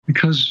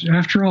Because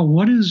after all,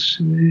 what is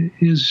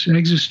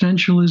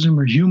existentialism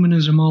or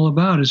humanism all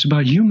about? It's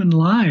about human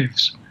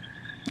lives,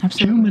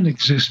 Absolutely. Human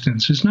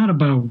existence. It's not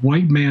about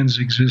white man's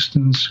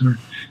existence or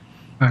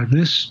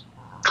this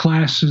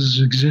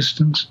class's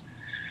existence.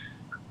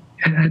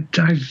 And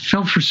I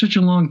felt for such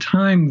a long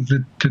time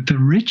that the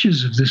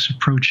riches of this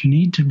approach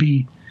need to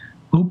be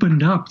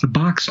opened up. The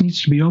box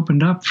needs to be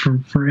opened up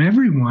for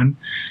everyone,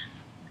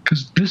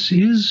 because this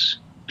is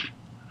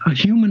a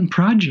human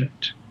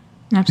project.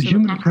 Absolutely. The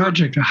human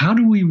project. How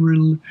do we,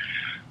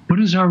 what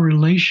is our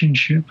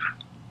relationship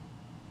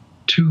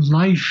to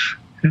life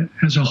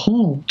as a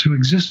whole, to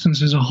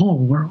existence as a whole?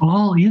 We're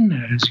all in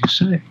that, as you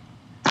say.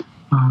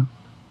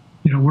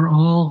 We're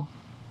all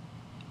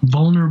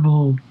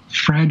vulnerable,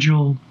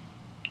 fragile,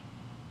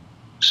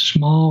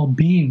 small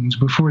beings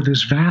before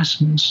this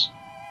vastness.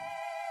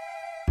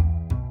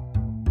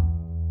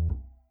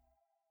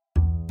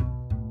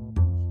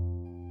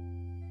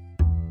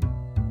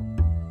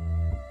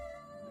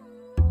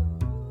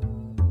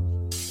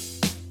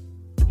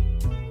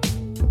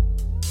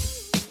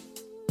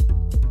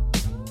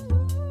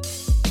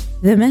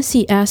 The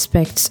messy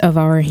aspects of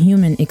our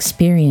human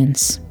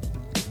experience,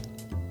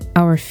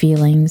 our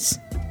feelings,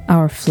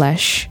 our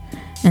flesh,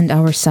 and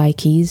our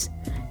psyches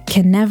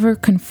can never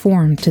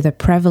conform to the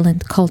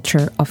prevalent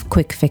culture of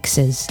quick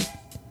fixes.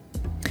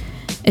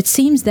 It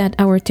seems that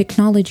our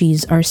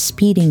technologies are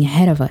speeding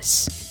ahead of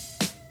us.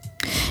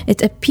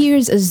 It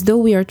appears as though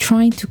we are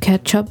trying to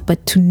catch up,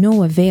 but to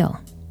no avail.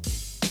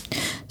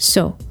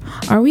 So,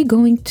 are we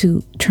going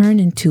to turn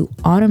into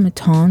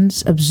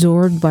automatons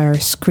absorbed by our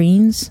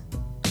screens?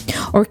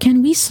 Or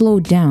can we slow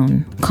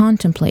down,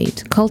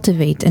 contemplate,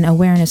 cultivate an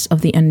awareness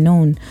of the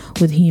unknown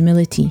with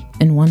humility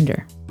and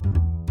wonder?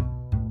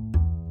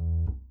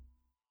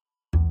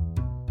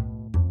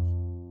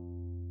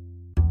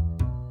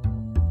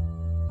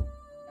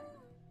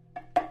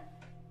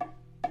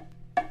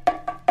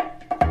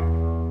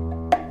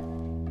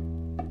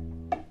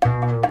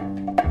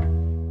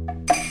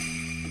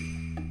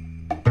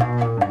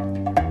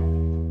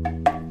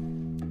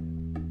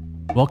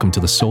 Welcome to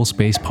the Soul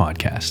Space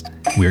Podcast.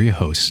 We're your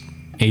hosts,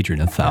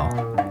 Adrian and Thal.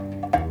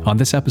 On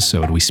this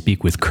episode, we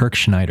speak with Kirk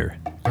Schneider,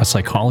 a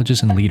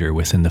psychologist and leader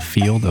within the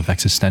field of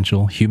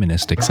existential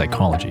humanistic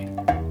psychology.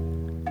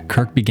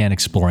 Kirk began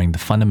exploring the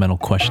fundamental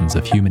questions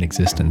of human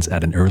existence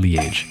at an early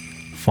age,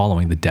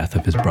 following the death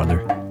of his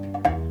brother.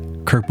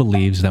 Kirk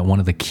believes that one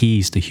of the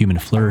keys to human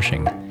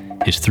flourishing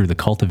is through the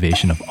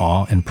cultivation of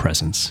awe and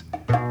presence,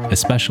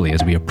 especially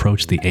as we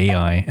approach the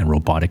AI and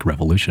robotic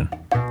revolution.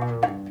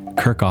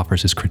 Kirk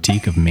offers his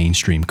critique of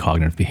mainstream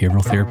cognitive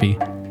behavioral therapy,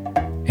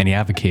 and he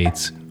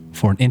advocates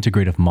for an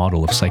integrative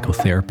model of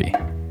psychotherapy,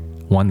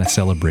 one that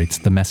celebrates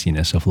the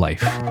messiness of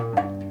life.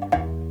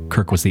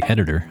 Kirk was the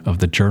editor of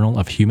the Journal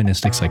of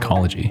Humanistic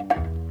Psychology,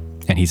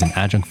 and he's an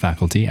adjunct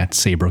faculty at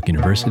Saybrook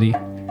University,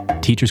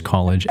 Teachers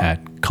College at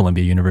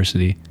Columbia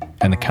University,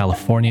 and the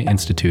California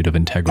Institute of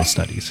Integral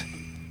Studies.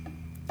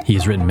 He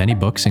has written many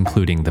books,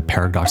 including The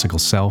Paradoxical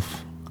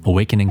Self,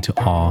 Awakening to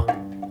Awe,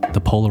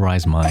 The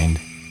Polarized Mind,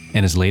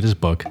 and his latest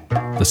book,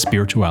 The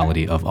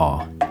Spirituality of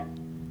Awe.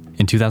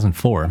 In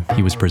 2004,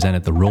 he was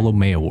presented the Rollo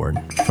May Award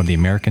from the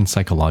American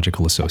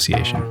Psychological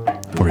Association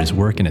for his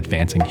work in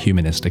advancing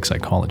humanistic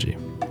psychology.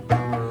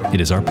 It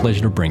is our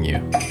pleasure to bring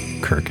you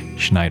Kirk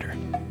Schneider.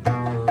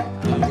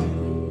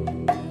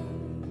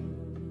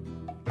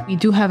 We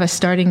do have a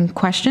starting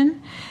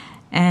question,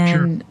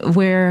 and Sure.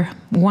 We're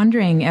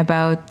wondering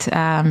about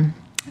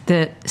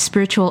the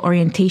spiritual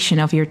orientation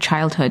of your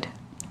childhood.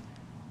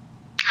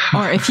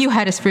 Or if you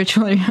had a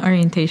spiritual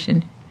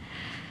orientation.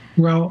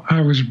 Well,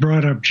 I was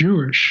brought up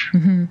Jewish.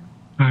 Mm-hmm.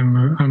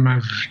 I'm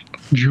of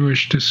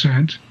Jewish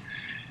descent.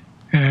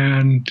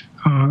 And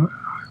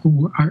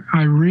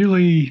I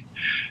really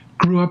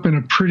grew up in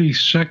a pretty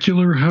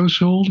secular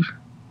household.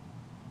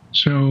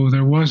 So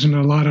there wasn't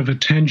a lot of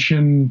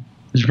attention,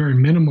 there's very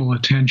minimal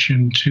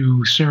attention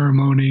to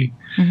ceremony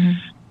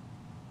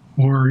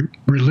or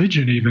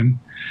religion even.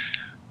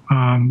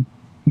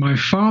 My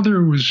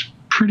father was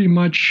pretty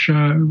much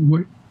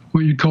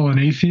what you'd call an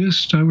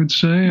atheist, I would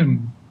say,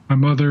 and my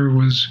mother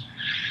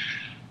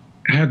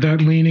had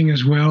that leaning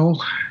as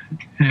well,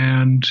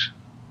 and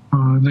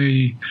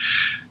they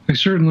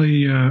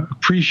certainly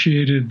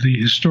appreciated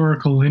the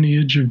historical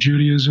lineage of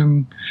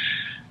Judaism,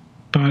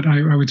 but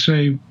I would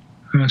say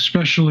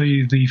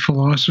especially the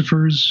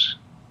philosophers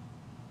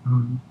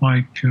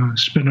like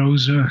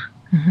Spinoza,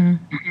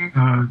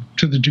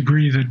 to the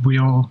degree that we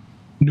all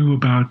knew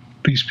about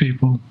these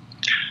people.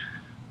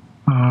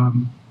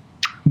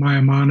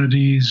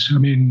 Maimonides,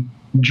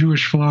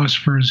 Jewish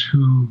philosophers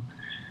who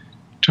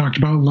talked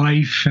about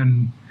life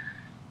and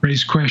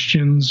raised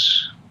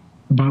questions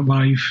about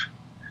life.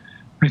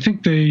 I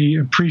think they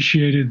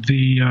appreciated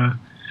the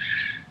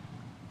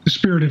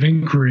spirit of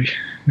inquiry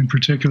in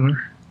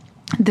particular.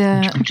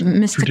 The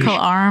mystical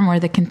arm or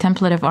the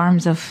contemplative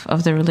arms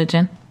of the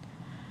religion?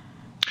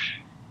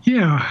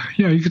 Yeah,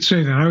 you could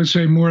say that. I would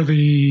say more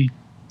the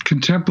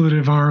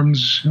contemplative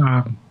arms.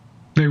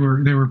 They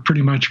were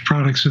pretty much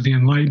products of the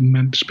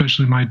Enlightenment,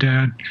 especially my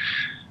dad,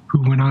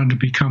 who went on to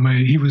become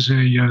he was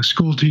a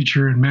school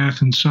teacher in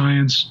math and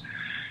science,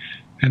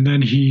 and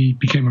then he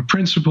became a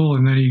principal,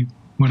 and then he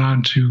went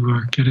on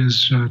to get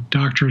his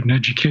doctorate in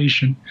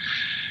education.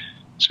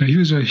 So he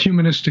was a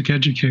humanistic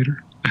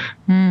educator,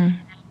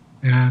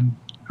 and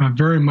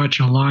very much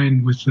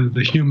aligned with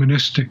the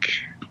humanistic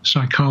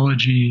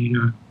psychology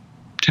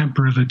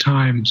temper of the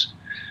times.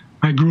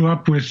 I grew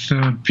up with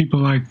people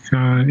like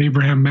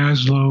Abraham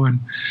Maslow and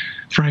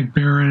Frank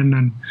Barron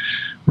and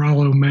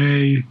Rollo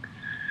May,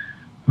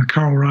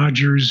 Carl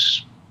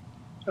Rogers,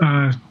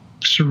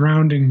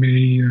 surrounding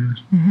me,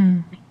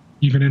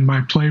 even in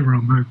my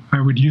playroom.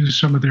 I would use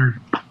some of their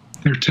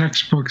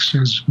textbooks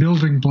as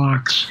building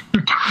blocks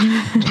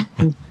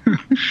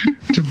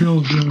to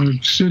build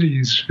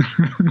cities.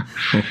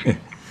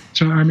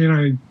 So, I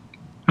mean,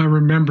 I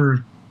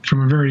remember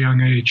from a very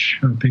young age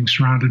being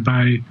surrounded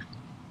by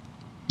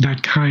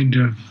that kind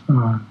of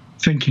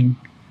thinking.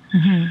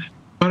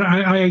 But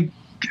I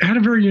had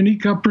a very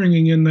unique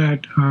upbringing in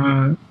that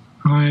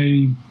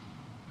I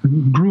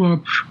grew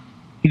up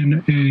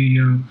in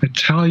a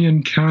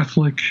Italian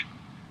Catholic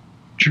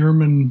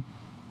German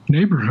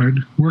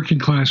neighborhood, working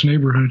class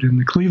neighborhood in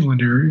the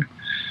Cleveland area.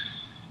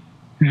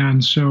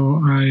 And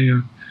so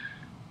I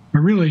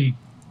really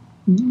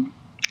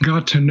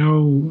got to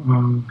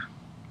know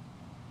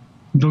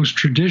those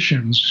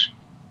traditions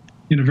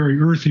in a very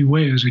earthy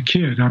way as a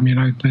kid. I mean,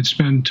 I'd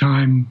spend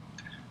time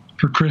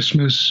for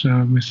Christmas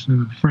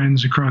with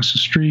friends across the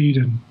street,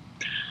 and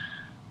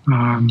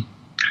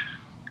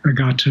I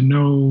got to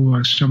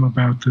know some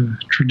about the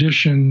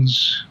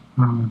traditions,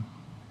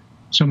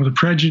 some of the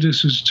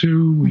prejudices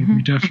too.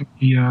 We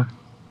definitely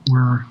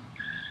were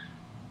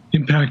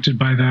impacted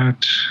by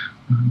that.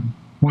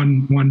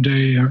 One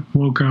day I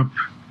woke up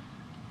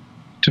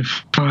to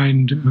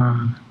find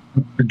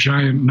a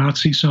giant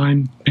Nazi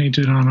sign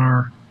painted on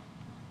our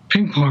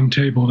ping pong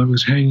table that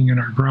was hanging in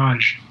our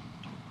garage.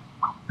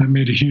 That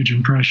made a huge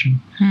impression.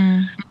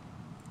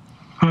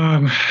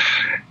 And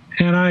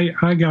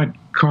I got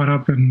caught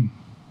up in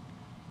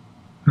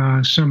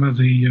some of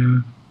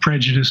the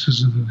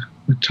prejudices of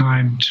the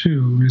time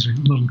too, as a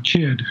little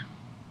kid,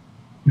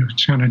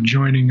 kind of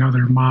joining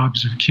other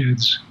mobs of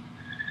kids.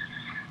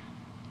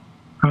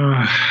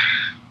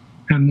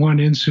 And one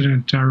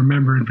incident I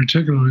remember in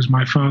particular was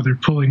my father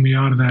pulling me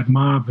out of that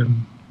mob,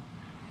 and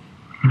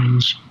it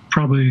was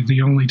probably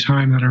the only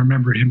time that I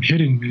remember him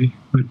hitting me,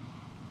 but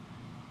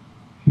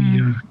he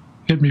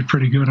hit me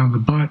pretty good on the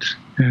butt,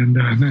 and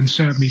then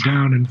sat me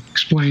down and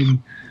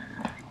explained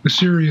the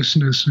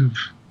seriousness of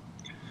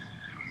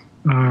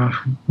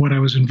what I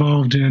was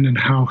involved in and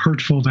how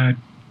hurtful that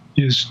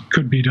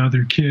could be to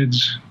other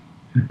kids.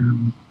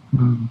 And,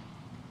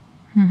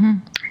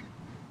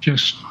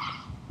 just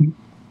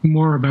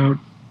more about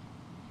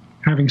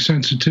having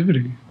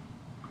sensitivity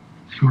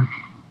for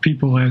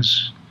people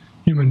as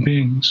human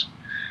beings.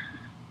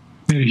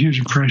 Made a huge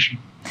impression.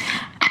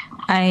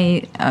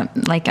 I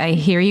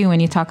hear you when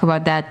you talk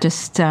about that.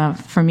 Just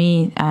for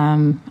me,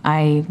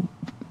 I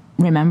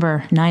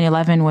remember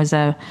 9/11 was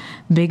a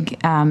big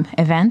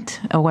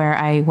event where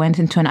I went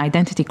into an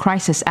identity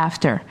crisis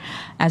after,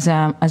 as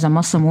a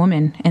Muslim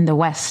woman in the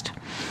West,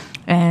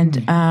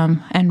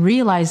 and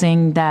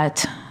realizing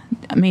that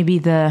maybe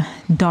the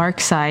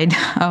dark side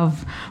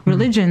of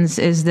religions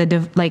is the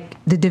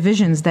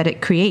divisions that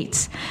it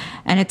creates.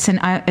 And it's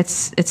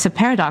a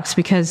paradox,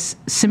 because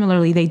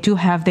similarly they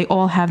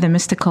all have the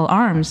mystical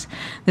arms,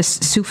 this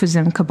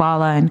Sufism,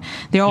 Kabbalah, and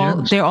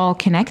they're all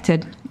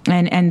connected,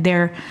 and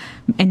they're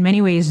in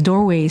many ways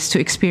doorways to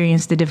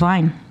experience the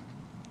divine.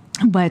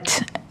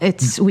 But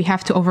we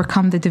have to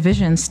overcome the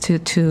divisions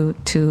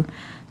to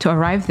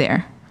arrive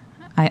there.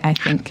 I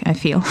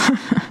feel.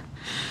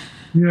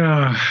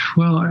 Yeah,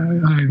 well,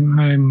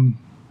 I'm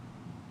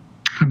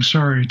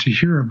sorry to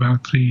hear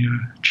about the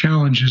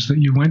challenges that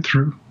you went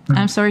through.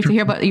 I'm sorry to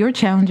hear about your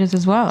challenges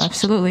as well.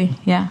 Absolutely,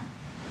 yeah.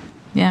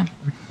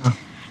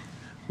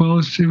 Well,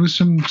 it was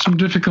some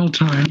difficult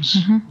times.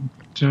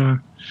 But,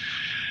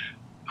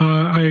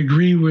 I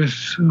agree with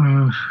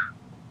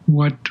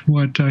what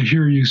I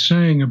hear you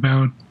saying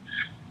about.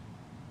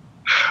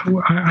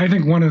 I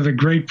think one of the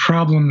great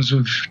problems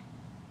of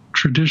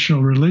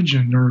traditional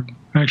religion, or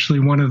actually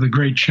one of the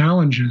great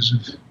challenges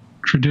of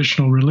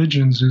traditional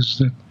religions, is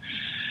that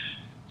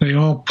they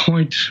all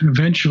point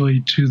eventually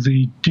to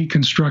the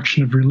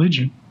deconstruction of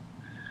religion.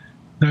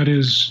 That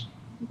is,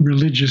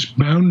 religious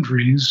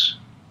boundaries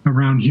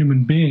around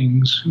human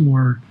beings,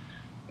 or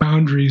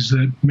boundaries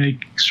that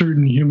make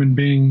certain human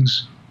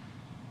beings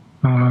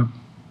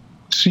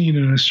seen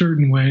in a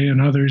certain way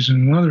and others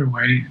in another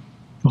way.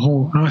 The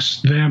whole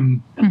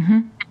us-them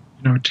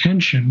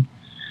tension.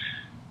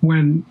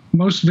 When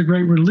most of the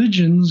great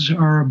religions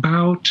are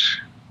about,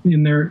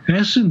 in their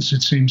essence,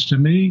 it seems to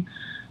me,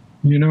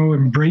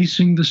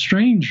 embracing the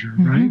stranger,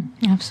 right?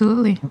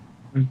 Absolutely.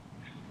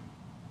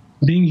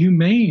 Being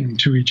humane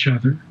to each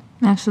other.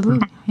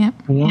 Absolutely, yeah.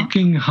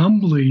 Walking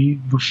humbly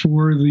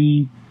before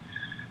the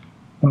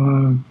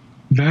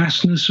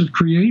vastness of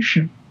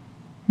creation.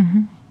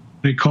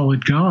 They call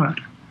it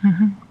God.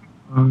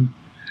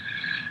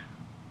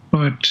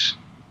 but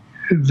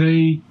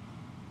they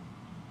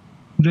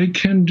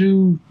can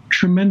do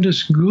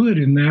tremendous good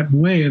in that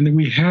way. And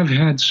we have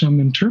had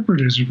some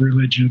interpreters of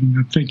religion.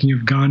 I'm thinking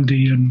of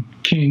Gandhi and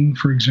King,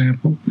 for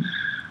example,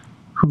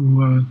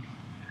 who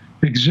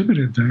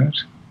exhibited that.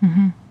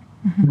 Mm-hmm.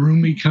 Mm-hmm.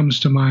 Rumi comes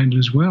to mind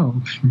as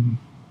well, from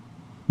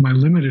my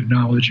limited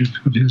knowledge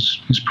of his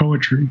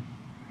poetry,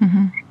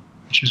 mm-hmm.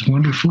 which is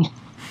wonderful.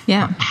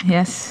 Yeah,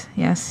 yes.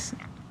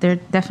 There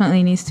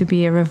definitely needs to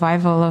be a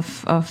revival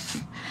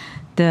of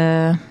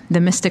the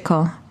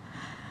mystical.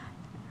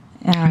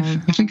 I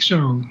think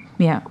so.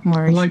 Yeah,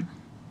 more.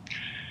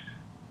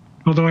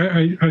 Although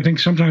I think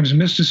sometimes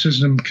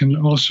mysticism can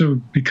also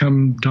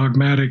become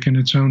dogmatic in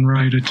its own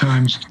right at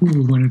times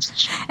too. When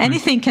it's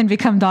anything can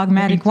become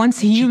dogmatic once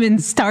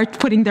humans start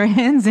putting their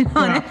hands in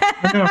on it.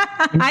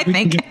 I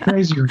think get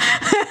crazier.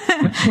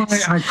 That's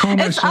why I call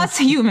myself. It's us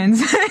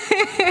humans.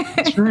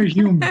 It's very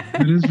human.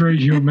 It is very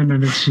human,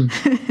 and it's a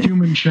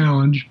human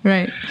challenge.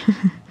 Right.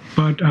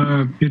 But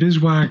it is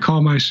why I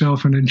call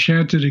myself an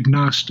enchanted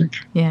agnostic.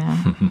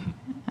 Yeah.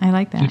 I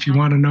like that. If you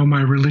want to know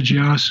my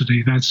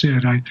religiosity, that's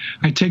it.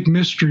 I take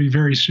mystery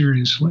very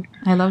seriously.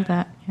 I love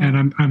that. Yeah.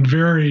 And I'm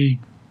very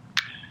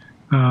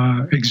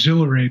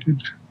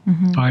exhilarated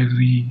mm-hmm. by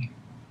the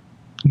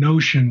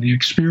notion, the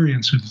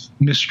experience of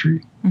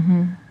mystery.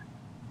 Mm-hmm.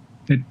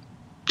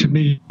 To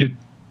me, it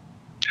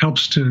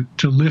helps to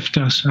lift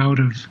us out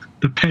of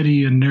the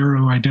petty and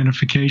narrow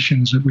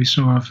identifications that we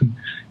so often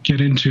get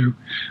into,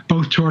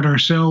 both toward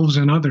ourselves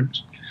and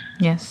others.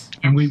 Yes.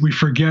 And we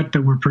forget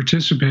that we're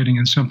participating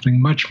in something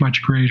much,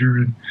 much greater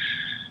and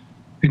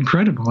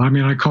incredible. I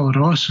mean, I call it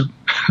awesome,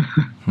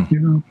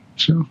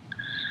 so.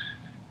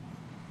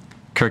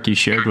 Kirk, you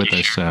shared with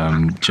us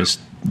just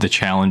the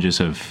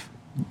challenges of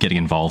getting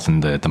involved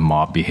in the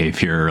mob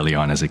behavior early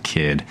on as a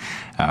kid.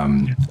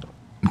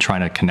 I'm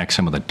trying to connect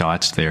some of the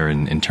dots there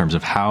in terms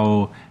of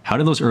how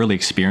do those early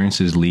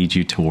experiences lead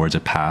you towards a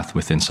path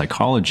within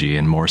psychology,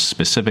 and more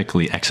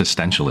specifically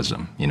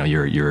existentialism,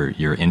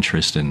 your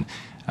interest in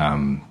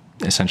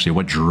essentially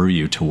what drew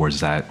you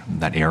towards that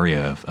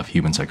area of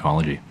human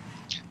psychology?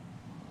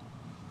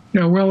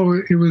 Yeah,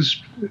 well, it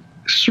was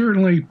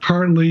certainly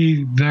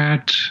partly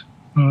that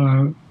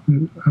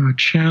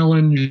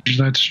challenge,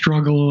 that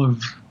struggle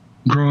of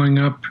growing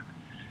up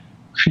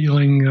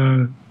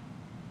feeling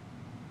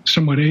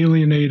somewhat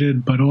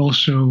alienated, but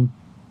also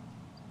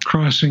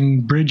crossing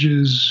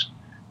bridges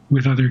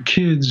with other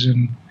kids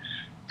and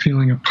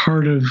feeling a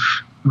part of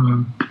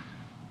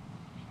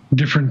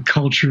different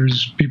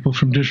cultures, people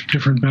from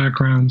different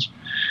backgrounds,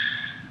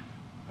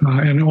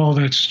 and all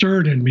that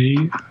stirred in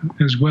me,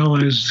 as well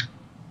as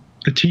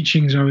the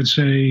teachings, I would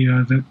say,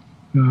 that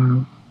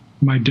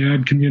my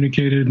dad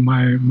communicated.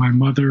 My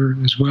mother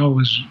as well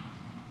was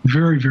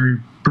very, very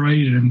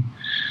bright and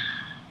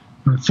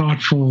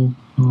thoughtful,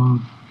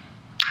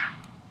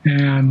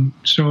 and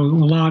so a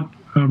lot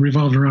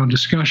revolved around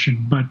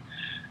discussion. But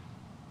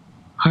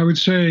I would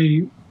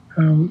say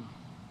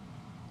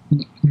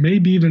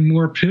maybe even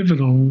more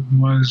pivotal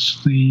was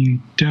the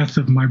death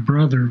of my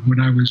brother when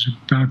I was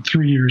about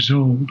 3 years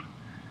old.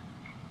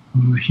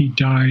 He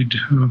died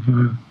of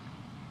a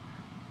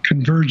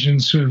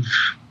convergence of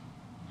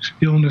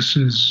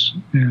illnesses,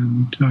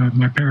 and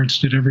my parents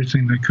did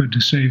everything they could to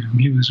save him.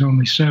 He was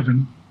only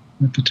 7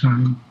 at the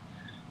time.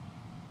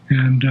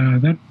 And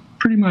that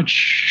pretty much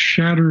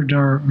shattered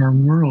our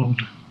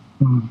world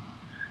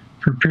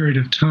for a period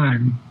of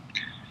time.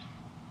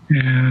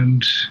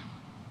 And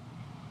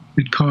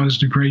it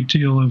caused a great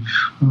deal of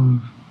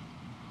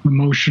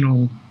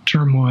emotional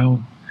turmoil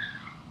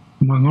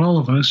among all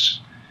of us.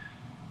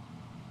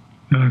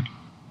 I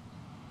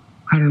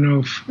don't know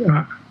if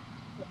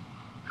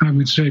I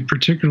would say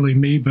particularly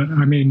me, but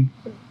I mean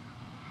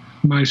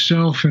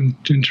myself, in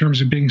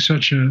terms of being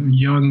such a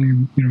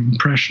young,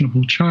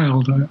 impressionable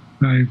child,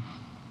 I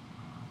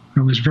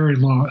was very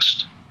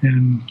lost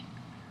and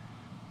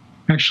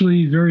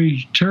actually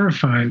very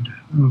terrified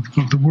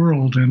of the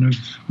world and of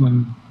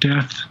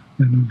death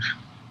and of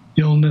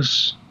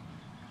illness.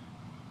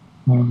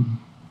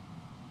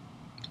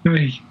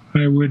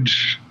 I would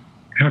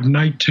have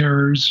night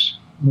terrors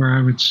where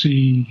I would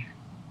see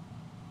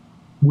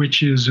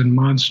witches and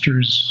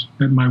monsters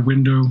at my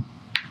window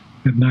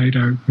at night.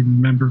 I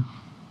remember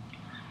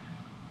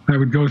I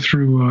would go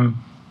through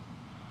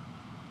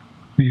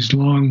these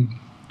long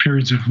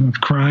periods of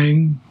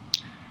crying,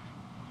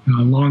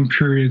 long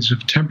periods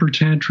of temper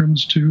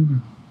tantrums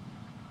too.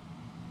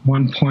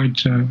 One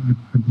point, I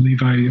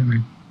believe I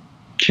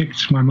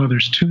kicked my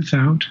mother's tooth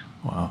out.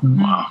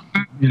 Wow.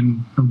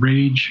 In a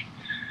rage.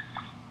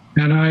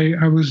 And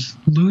I was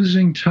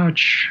losing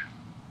touch,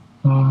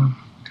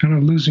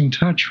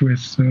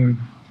 with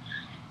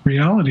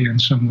reality in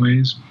some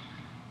ways.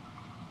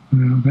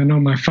 I know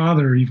my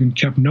father even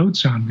kept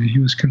notes on me. He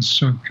was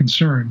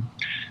concerned.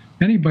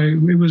 Anyway,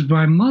 it was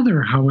my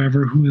mother,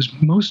 however, who was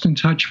most in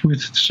touch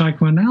with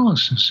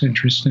psychoanalysis,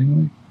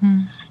 interestingly.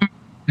 Mm.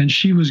 And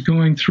she was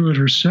going through it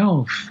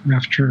herself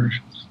after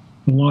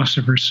the loss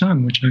of her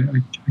son, which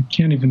I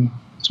can't even,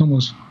 it's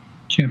almost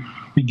can't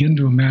begin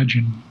to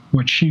imagine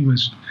what she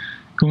was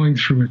going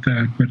through with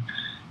that, but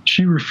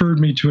she referred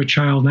me to a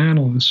child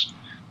analyst.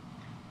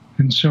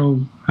 And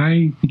so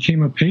I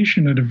became a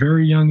patient at a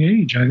very young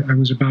age. I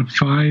was about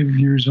 5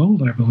 years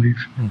old, I believe.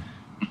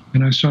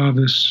 And I saw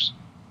this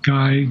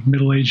guy,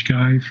 middle-aged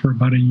guy, for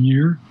about a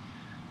year.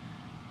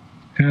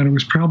 And it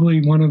was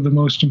probably one of the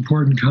most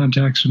important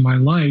contacts of my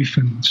life,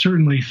 and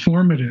certainly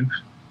formative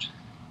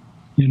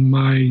in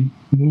my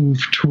move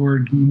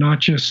toward not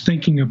just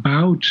thinking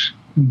about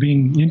and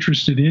being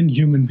interested in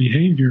human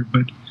behavior,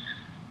 but,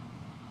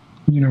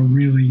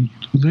 really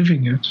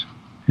living it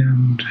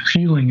and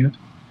feeling it.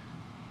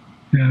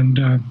 And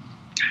I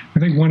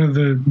think one of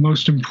the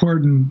most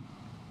important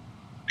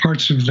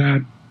parts of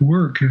that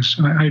work is,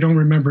 I don't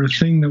remember a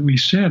thing that we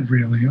said,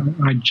 really.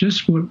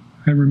 What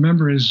I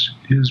remember is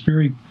his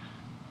very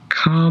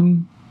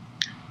calm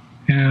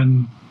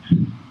and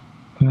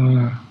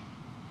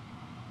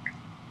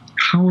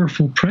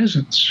powerful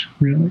presence,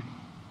 really.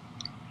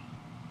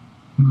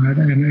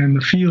 And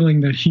the feeling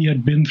that he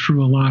had been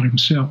through a lot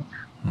himself.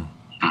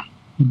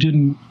 He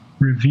didn't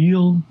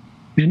reveal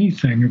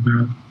anything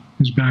about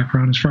his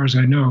background, as far as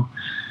I know,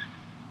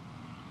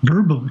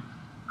 verbally.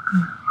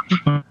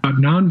 But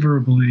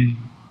non-verbally,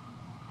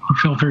 he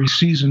felt very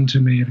seasoned to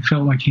me, and it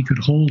felt like he could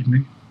hold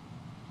me.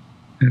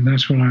 And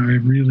that's what I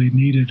really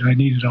needed. I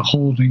needed a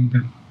holding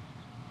that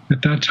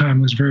at that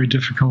time was very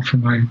difficult for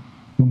my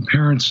own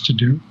parents to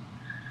do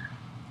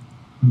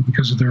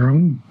because of their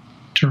own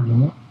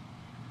turmoil.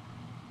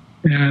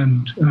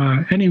 And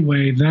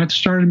anyway, that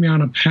started me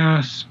on a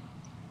path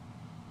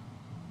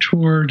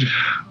toward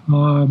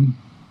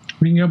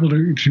being able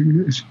to,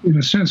 in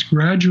a sense,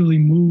 gradually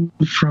move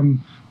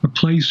from a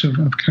place of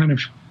kind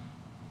of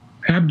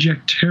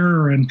abject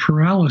terror and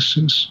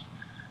paralysis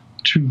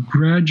to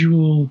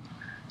gradual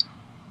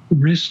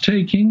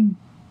risk-taking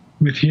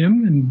with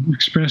him and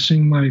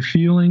expressing my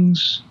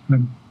feelings,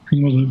 being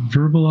able to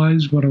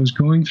verbalize what I was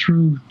going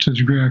through to the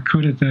degree I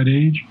could at that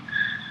age,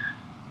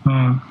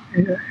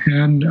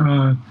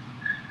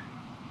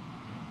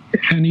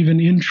 and even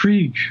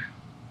intrigue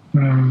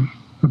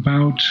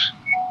about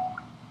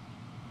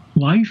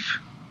life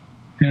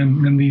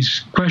and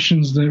these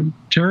questions that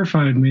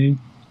terrified me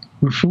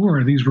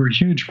before. These were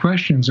huge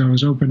questions I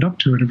was opened up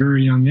to at a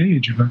very young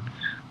age about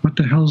what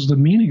the hell's the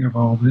meaning of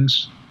all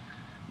this?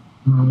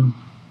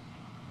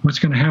 What's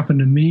going to happen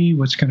to me?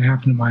 What's going to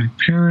happen to my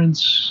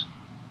parents?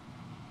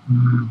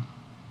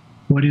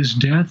 What is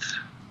death?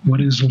 What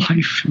is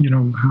life?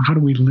 How do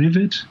we live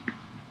it?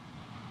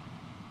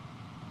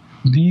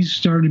 These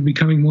started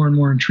becoming more and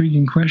more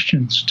intriguing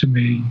questions to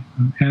me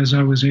as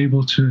I was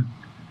able to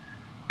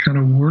kind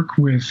of work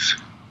with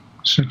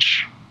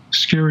such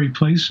scary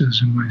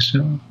places in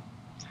myself.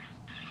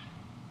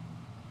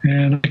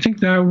 And I think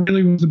that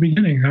really was the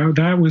beginning.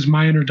 That was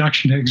my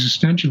introduction to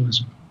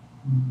existentialism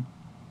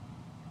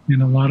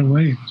in a lot of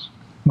ways.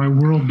 My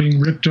world being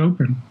ripped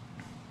open.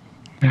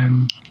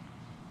 And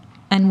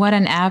what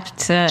an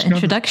apt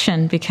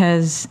introduction,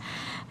 because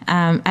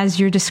as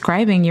you're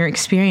describing your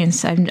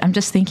experience, I'm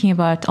just thinking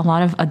about a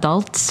lot of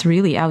adults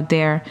really out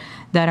there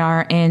that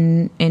are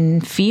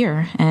in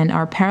fear and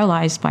are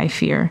paralyzed by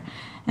fear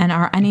and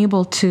are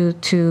unable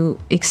to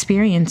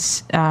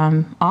experience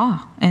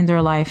awe in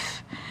their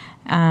life,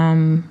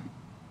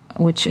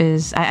 which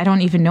is, I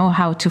don't even know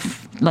how to,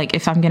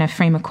 if I'm going to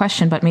frame a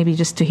question, but maybe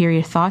just to hear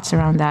your thoughts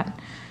around that.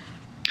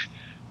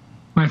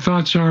 My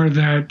thoughts are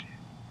that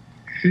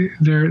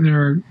there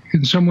are,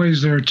 in some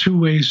ways, there are two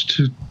ways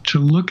to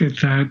look at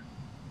that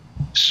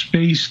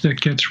space that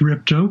gets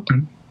ripped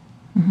open.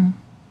 Mm-hmm.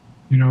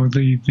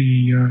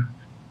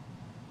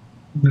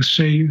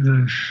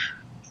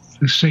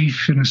 The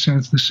safe, in a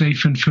sense, the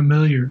safe and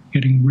familiar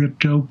getting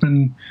ripped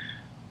open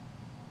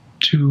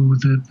to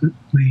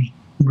the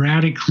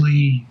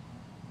radically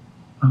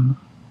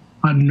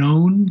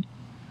unknown,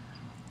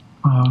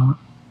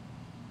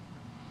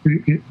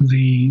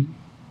 the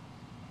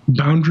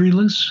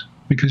boundaryless,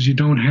 because you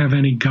don't have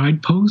any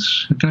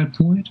guideposts at that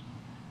point.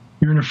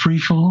 You're in a free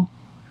fall.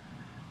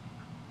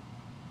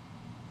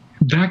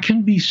 That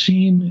can be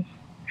seen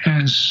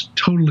as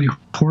totally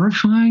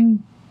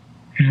horrifying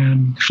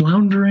and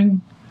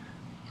floundering.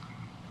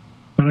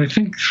 But I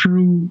think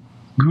through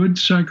good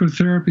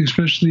psychotherapy,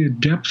 especially a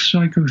depth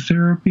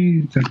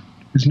psychotherapy that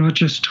is not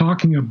just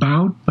talking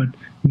about, but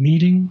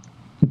meeting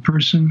the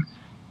person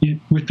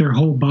with their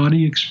whole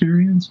body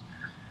experience,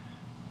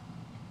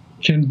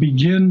 can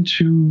begin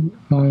to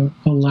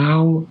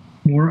allow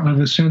more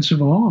of a sense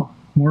of awe,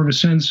 more of a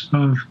sense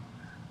of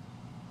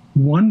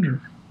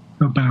wonder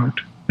about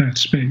that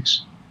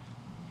space.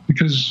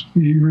 Because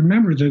you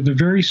remember that the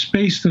very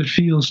space that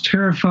feels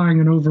terrifying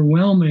and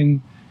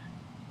overwhelming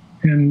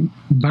and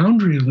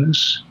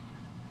boundaryless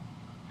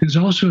is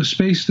also a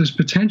space that's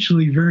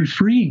potentially very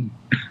freeing,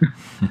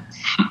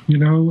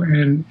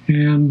 and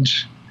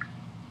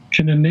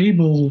can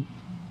enable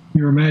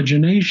your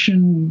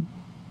imagination,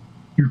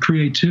 your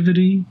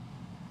creativity,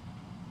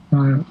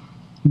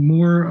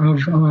 more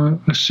of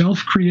a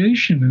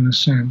self-creation in a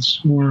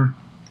sense, or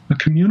a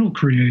communal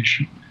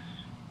creation.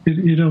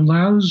 It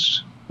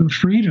allows the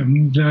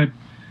freedom that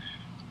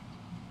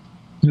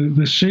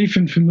the safe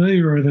and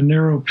familiar or the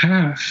narrow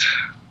path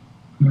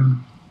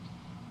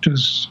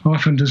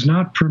often does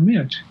not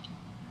permit.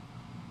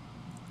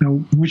 Now,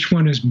 which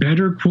one is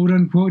better, quote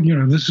unquote?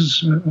 This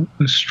is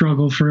a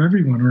struggle for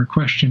everyone, or a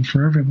question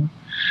for everyone.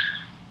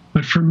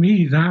 But for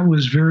me, that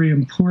was very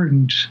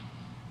important.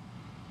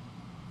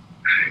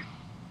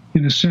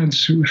 In a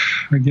sense,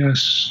 I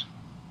guess,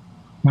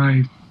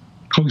 my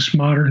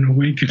postmodern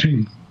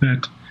awakening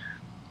that,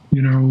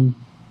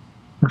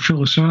 or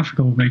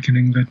philosophical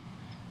awakening, that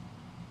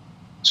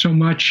so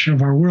much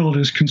of our world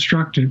is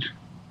constructed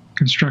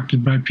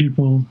by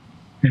people,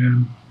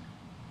 and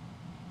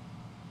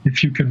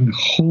if you can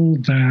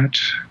hold that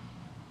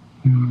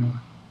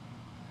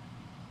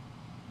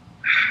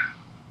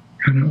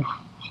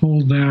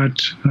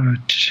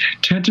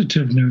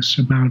tentativeness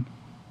about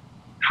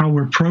how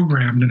we're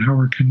programmed and how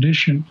we're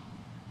conditioned,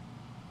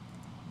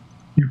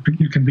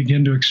 you can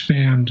begin to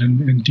expand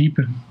and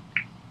deepen.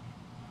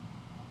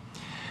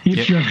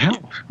 If you have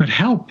help, but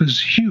help is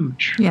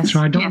huge. Yes.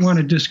 So I don't want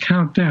to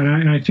discount that.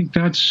 I think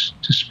that's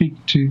to speak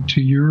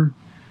to your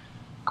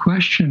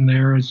question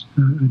there,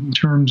 in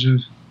terms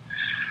of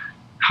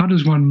how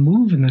does one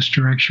move in this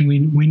direction.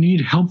 We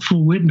need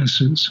helpful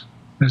witnesses,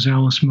 as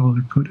Alice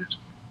Miller put it,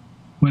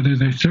 whether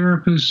they're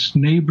therapists,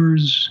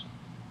 neighbors,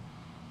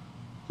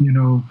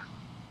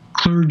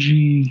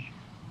 clergy,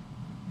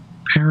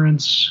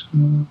 parents,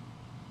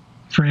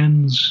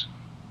 friends,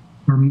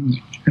 or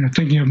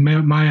thinking of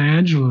Maya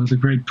Angelou, the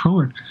great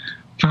poet,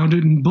 found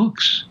it in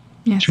books.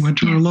 Yes. She went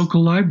to her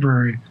local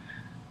library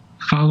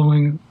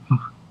following a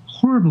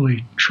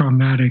horribly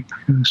traumatic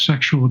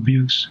sexual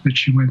abuse that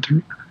she went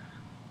through.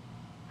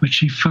 But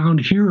she found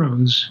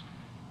heroes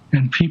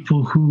and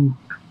people who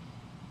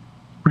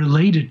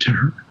related to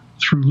her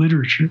through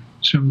literature.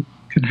 So it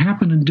can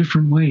happen in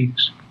different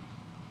ways.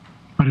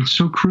 But it's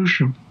so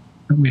crucial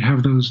that we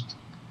have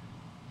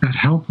that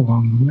help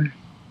along the way.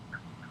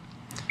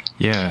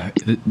 Yeah,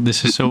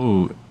 this is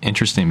so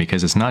interesting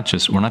because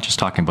we're not just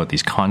talking about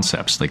these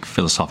concepts, like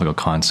philosophical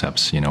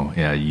concepts.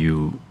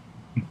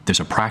 There's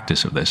a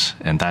practice of this,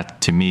 and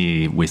that, to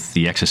me, with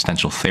the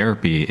existential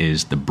therapy,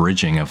 is the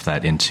bridging of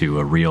that into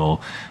a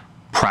real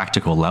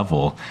practical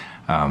level.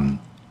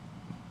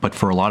 But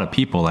for a lot of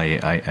people, I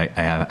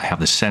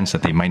have the sense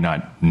that they might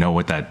not know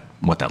what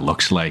that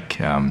looks like.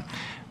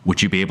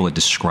 Would you be able to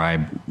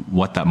describe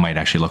what that might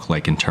actually look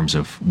like in terms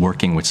of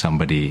working with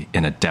somebody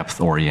in a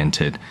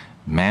depth-oriented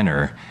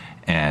manner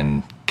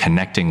and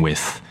connecting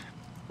with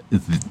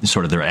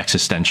sort of their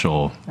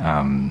existential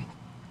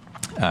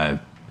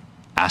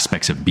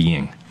aspects of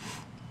being?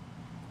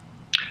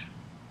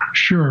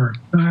 Sure.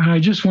 I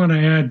just want to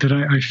add that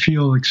I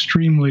feel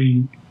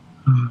extremely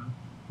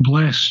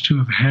blessed to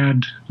have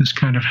had this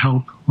kind of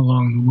help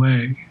along the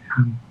way.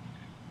 And,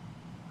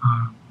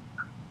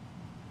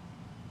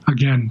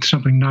 again,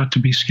 something not to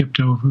be skipped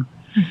over.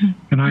 Mm-hmm.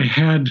 And I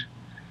had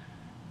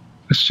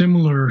a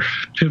similar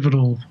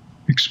pivotal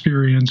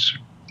experience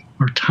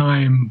or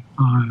time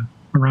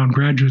around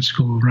graduate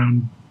school,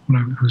 around when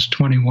I was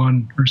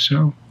 21 or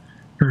so,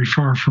 very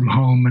far from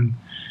home, and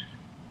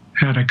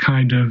had a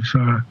kind of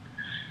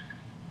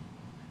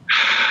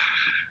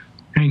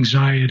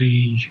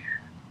anxiety,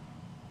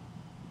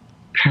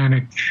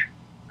 panic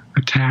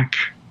attack,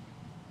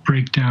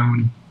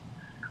 breakdown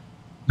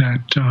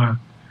that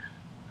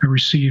I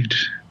received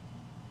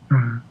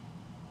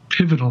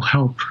pivotal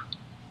help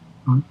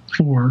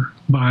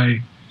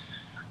by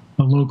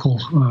a local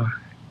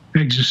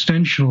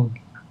existential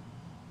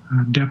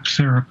depth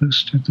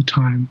therapist at the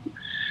time.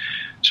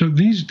 So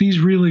these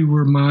really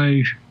were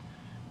my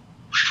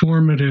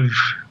formative,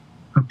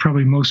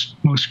 probably most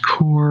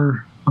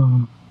core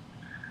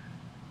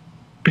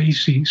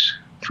bases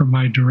for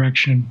my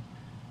direction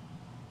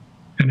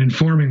and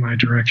informing my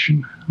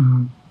direction.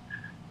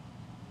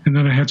 And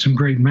then I had some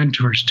great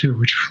mentors too,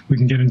 which we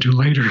can get into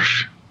later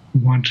if we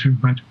want to.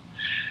 But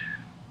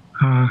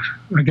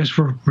I guess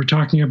we're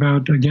talking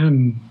about,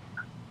 again,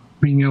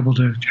 being able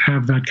to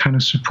have that kind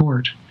of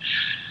support.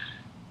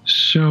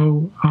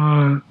 So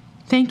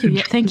thank you.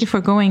 Thank you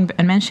for going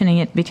and mentioning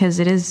it, because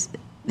it is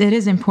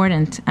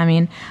important. I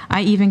mean,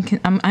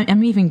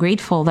 I'm even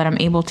grateful that I'm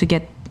able to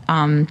get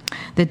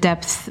the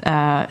depth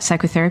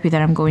psychotherapy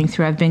that I'm going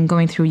through. I've been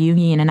going through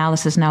Jungian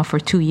analysis now for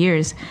 2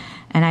 years,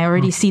 and I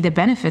already see the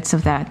benefits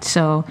of that.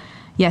 So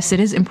yes, it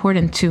is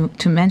important to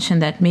mention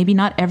that maybe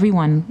not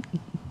everyone,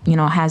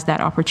 has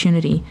that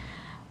opportunity.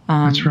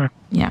 That's right.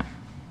 Yeah.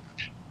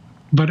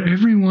 But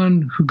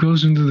everyone who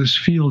goes into this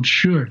field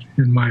should,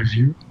 in my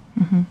view.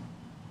 Mm-hmm.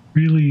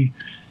 Really,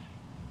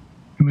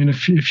 I mean,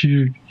 if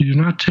you're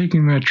not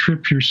taking that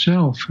trip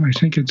yourself, I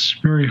think it's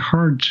very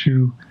hard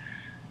to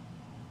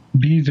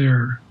be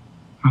there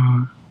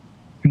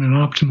in an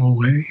optimal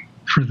way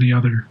for the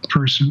other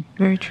person.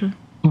 Very true.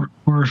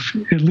 Or if,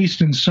 at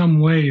least in some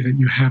way that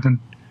you haven't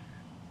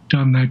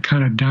done that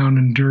kind of down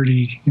and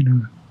dirty,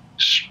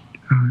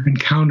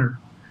 encounter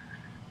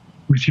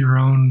with your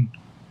own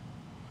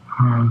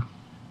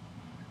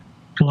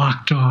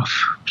blocked off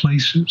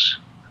places.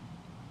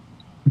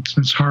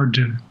 It's hard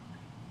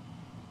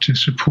to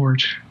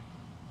support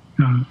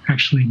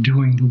actually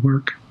doing the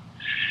work.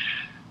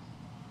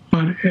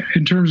 But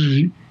in terms of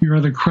your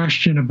other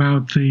question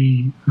about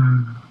the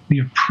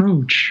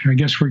approach, I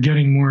guess we're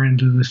getting more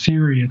into the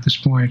theory at this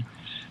point.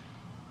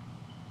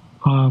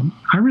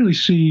 I really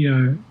see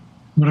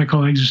what I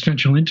call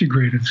existential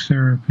integrative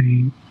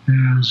therapy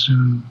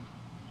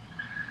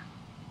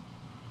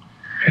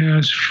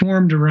as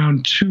formed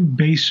around two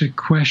basic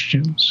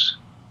questions.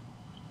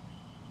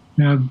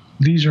 Now,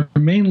 these are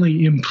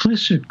mainly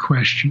implicit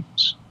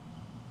questions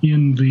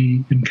in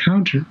the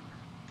encounter,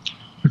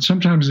 but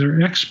sometimes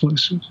they're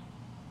explicit.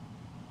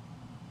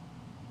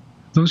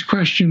 Those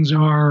questions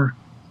are,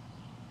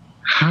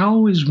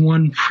 how is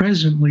one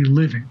presently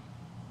living?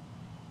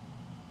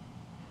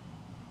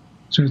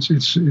 So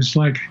it's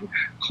like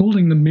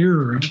holding the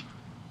mirror up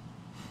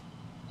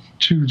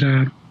to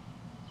that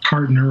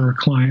partner or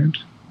client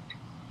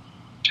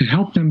to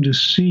help them to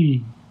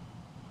see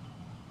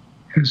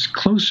as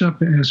close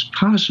up as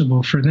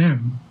possible for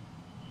them,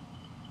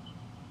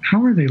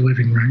 how are they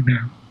living right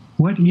now?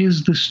 What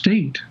is the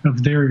state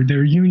of their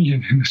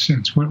union, in a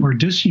sense, or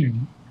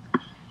disunion?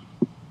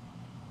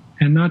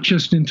 And not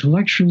just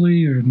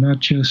intellectually or not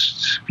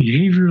just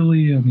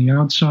behaviorally on the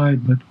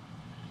outside, but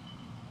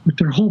with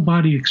their whole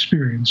body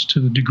experience to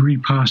the degree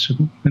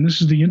possible. And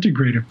this is the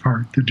integrative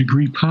part, the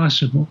degree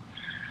possible.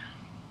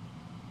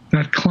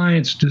 That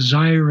client's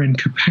desire and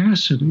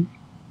capacity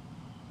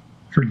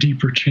for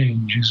deeper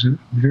change is a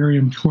very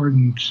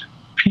important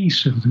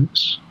piece of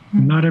this.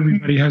 And not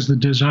everybody has the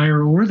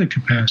desire or the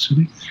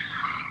capacity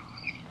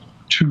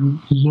to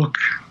look,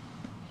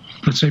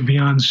 let's say,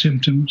 beyond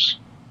symptoms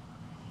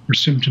or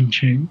symptom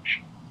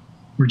change,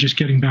 or just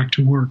getting back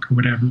to work or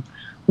whatever.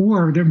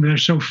 Or they're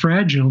so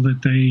fragile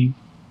that they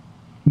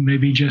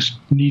maybe just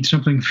need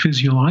something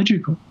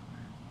physiological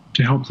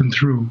to help them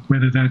through,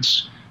 whether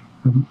that's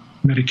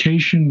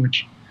medication,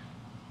 which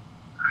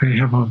I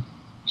have a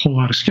whole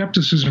lot of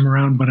skepticism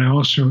around, but I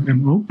also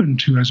am open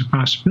to as a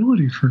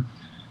possibility for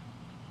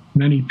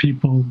many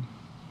people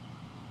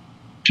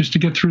just to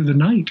get through the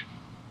night,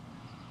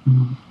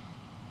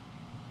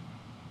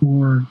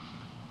 or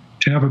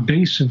to have a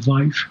base of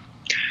life.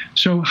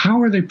 So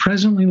how are they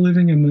presently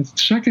living? And the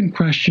second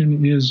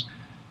question is,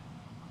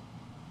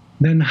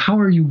 then how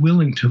are you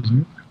willing to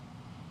live?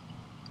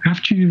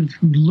 After you've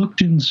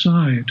looked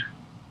inside,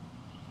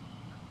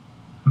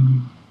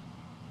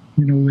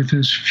 with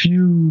as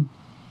few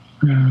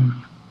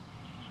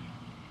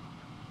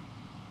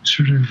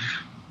sort of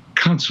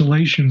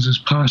consolations as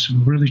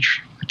possible, really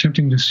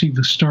attempting to see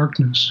the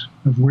starkness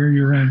of where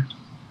you're at.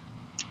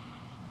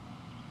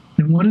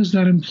 And what does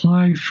that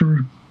imply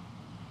for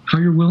how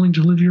you're willing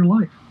to live your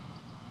life?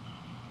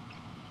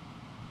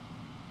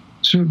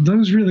 So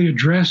those really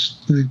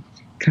address the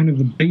kind of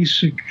the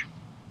basic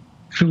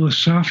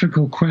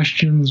philosophical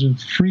questions of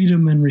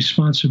freedom and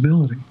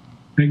responsibility,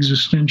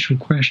 existential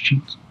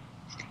questions.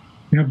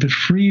 You have the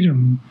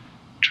freedom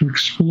to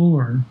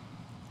explore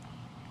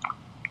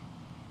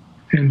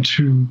and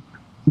to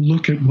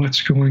look at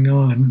what's going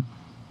on,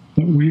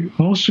 but we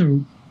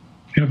also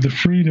have the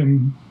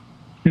freedom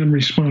and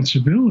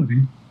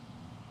responsibility,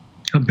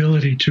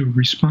 ability to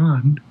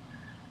respond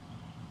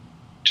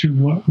to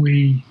what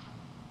we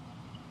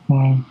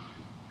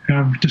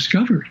have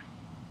discovered.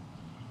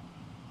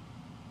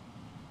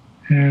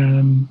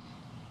 And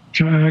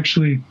so I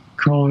actually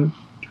call it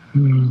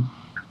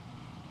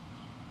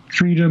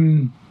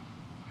freedom,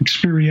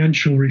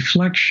 experiential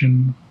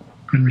reflection,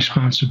 and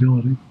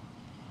responsibility.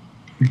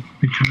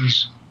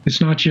 Because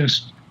it's not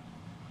just,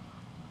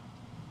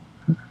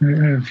 I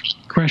have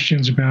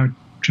questions about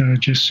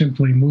just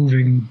simply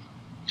moving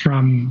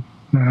from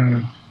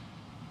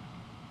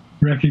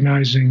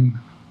recognizing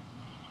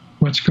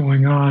what's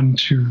going on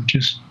to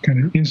just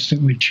kind of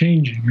instantly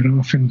changing. It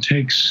often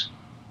takes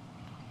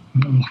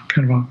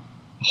kind of a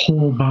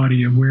whole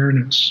body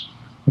awareness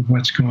of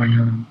what's going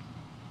on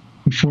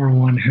before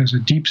one has a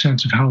deep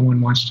sense of how one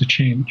wants to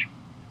change,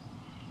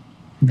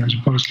 as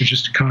opposed to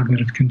just a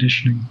cognitive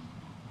conditioning.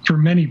 For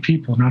many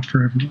people, not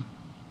for everyone.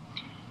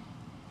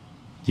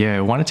 Yeah,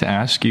 I wanted to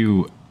ask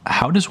you,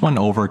 how does one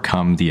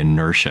overcome the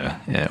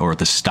inertia or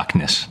the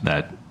stuckness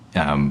that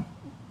you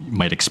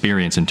might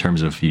experience in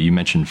terms of, you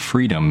mentioned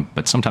freedom,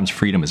 but sometimes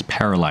freedom is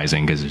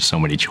paralyzing because there's so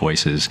many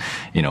choices.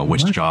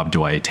 Which job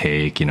do I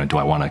take? Do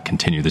I want to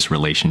continue this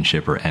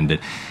relationship or end it?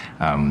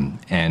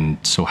 And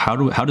so how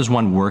does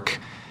one work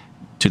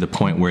to the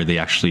point where they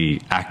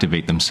actually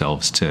activate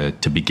themselves to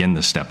begin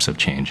the steps of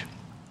change?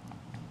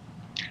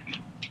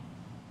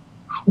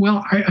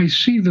 Well, I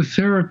see the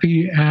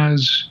therapy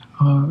as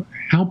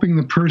helping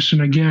the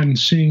person, again,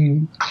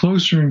 seeing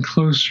closer and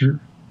closer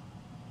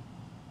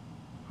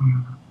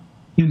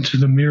into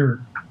the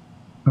mirror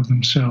of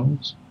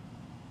themselves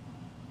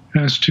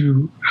as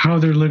to how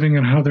they're living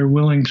and how they're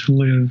willing to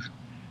live.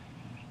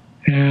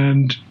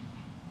 And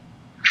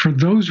for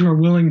those who are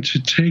willing to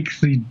take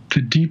the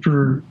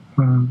deeper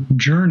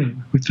journey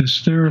with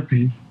this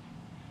therapy,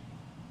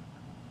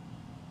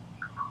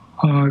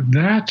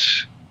 that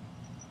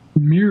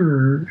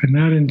mirror and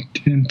that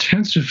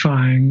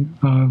intensifying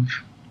of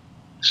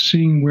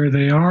seeing where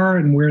they are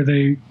and where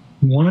they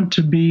want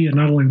to be, and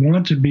not only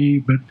want to be,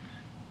 but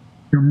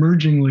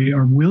emergingly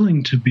are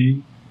willing to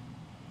be,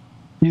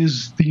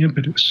 is the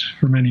impetus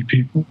for many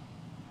people.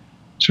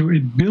 So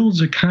it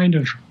builds a kind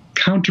of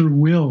counter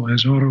will,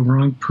 as Otto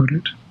Rank put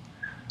it,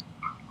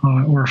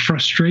 or a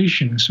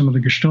frustration, as some of the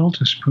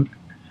Gestaltists put it.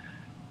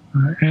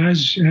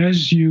 As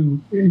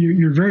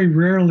you're very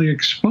rarely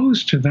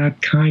exposed to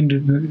that kind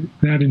of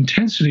that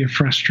intensity of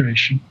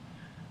frustration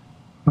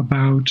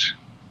about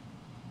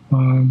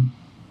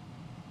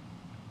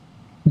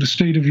the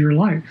state of your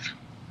life,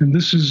 and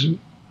this is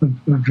a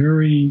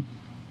very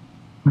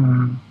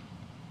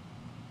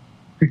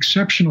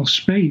exceptional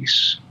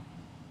space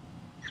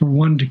for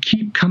one to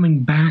keep coming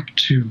back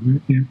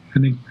to,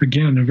 and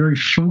again, a very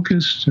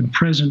focused and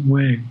present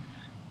way,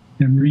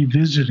 and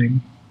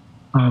revisiting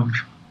of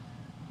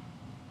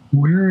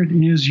where it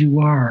is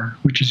you are,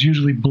 which is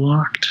usually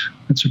blocked.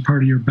 That's a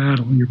part of your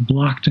battle. You're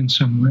blocked in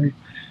some way.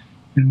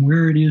 And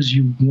where it is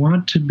you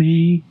want to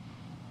be,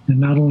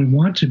 and not only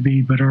want to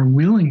be, but are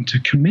willing to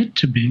commit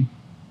to be.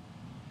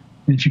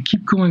 And if you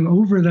keep going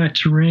over that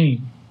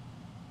terrain,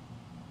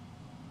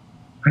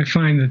 I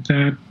find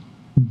that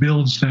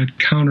builds that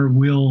counter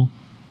will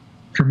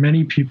for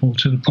many people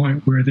to the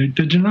point where they're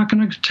not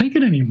going to take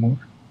it anymore.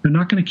 They're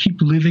not going to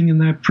keep living in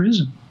that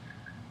prison.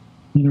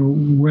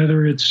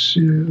 Whether it's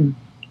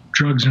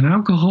drugs and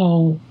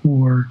alcohol,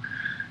 or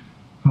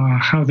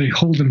how they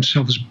hold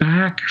themselves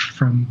back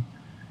from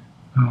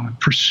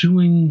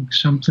pursuing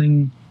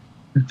something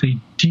that they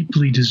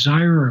deeply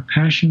desire or are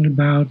passionate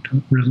about,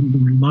 a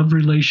love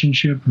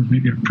relationship, or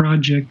maybe a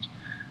project,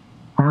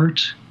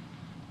 art,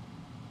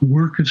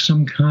 work of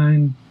some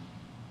kind.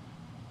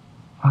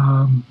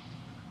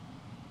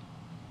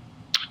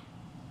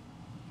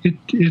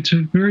 It's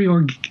a very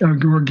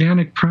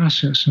organic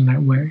process in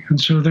that way. And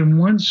so then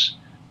once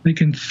they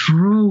can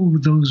throw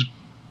those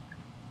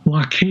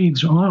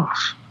blockades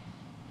off,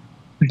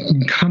 they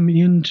can come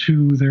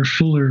into their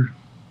fuller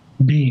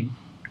being.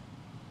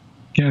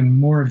 Again,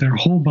 more of their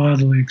whole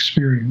bodily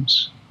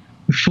experience,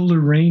 the fuller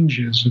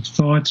ranges of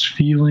thoughts,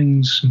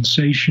 feelings,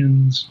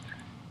 sensations,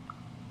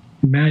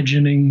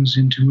 imaginings,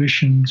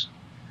 intuitions,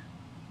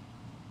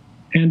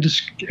 and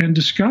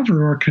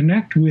discover or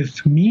connect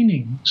with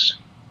meanings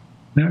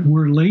that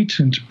were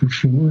latent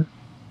before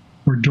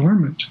or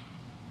dormant,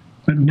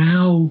 but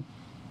now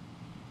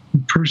the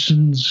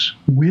person's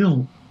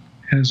will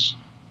has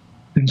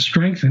been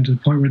strengthened to the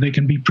point where they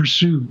can be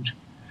pursued.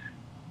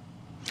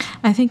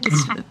 I think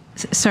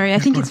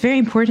it's very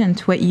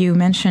important what you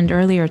mentioned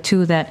earlier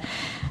too, that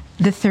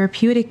the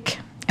therapeutic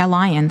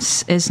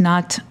alliance is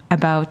not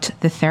about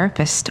the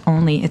therapist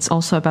only. It's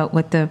also about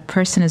what the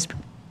person is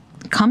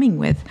coming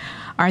with.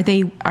 Are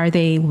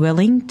they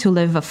willing to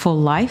live a full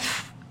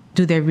life?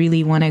 Do they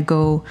really want to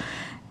go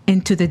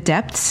into the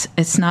depths?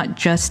 It's not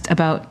just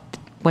about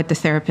what the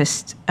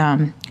therapist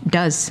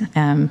does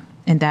in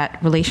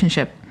that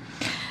relationship.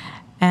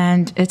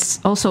 And it's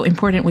also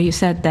important what you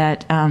said,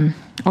 that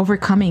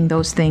overcoming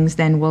those things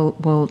then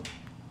will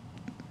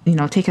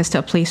take us to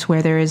a place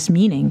where there is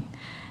meaning,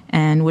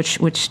 and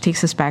which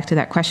takes us back to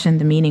that question,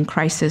 the meaning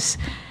crisis.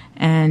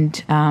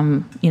 And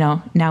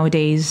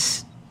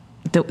nowadays,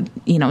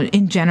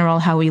 in general,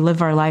 how we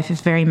live our life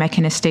is very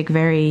mechanistic,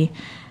 very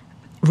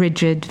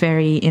rigid,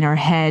 very in our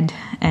head,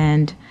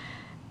 and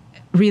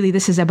really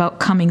this is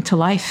about coming to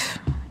life.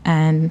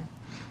 And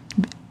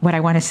what I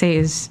want to say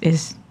is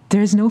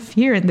there's no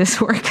fear in this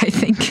work, I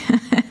think.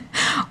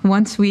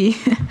 Once we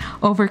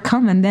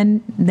overcome, and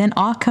then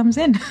awe comes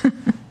in.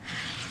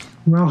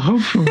 Well,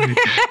 hopefully.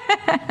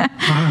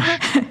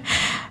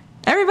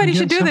 Everybody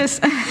should do this.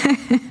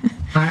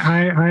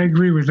 I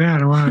agree with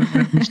that. A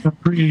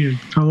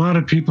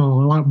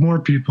lot more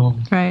people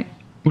right.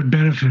 would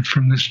benefit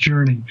from this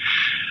journey.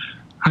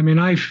 I mean,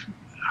 I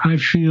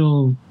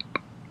feel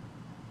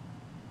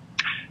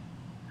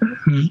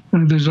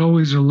there's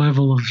always a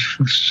level of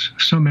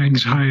some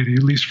anxiety,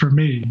 at least for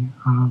me.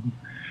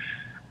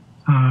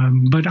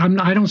 But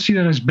I don't see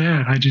that as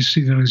bad. I just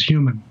see that as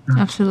human.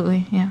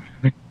 Absolutely, yeah.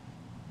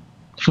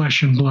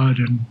 Flesh and blood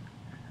and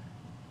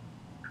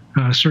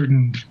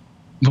certain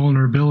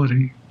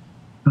vulnerability,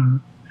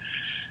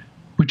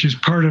 which is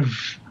part of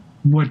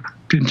what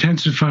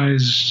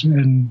intensifies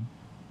and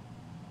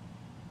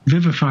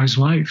vivifies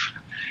life.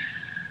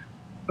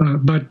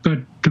 But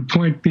the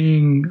point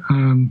being,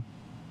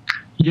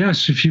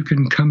 yes, if you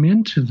can come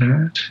into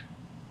that,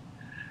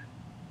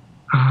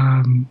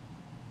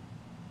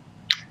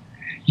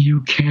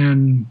 you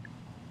can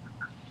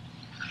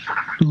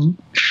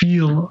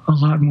feel a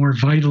lot more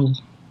vital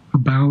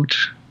about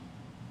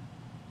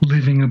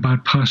living,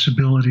 about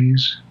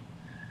possibilities,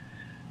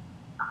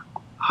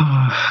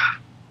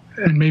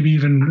 and maybe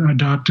even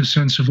adopt a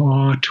sense of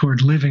awe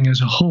toward living as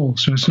a whole.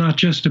 So it's not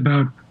just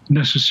about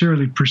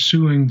necessarily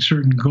pursuing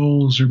certain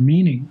goals or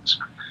meanings,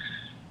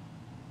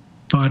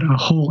 but a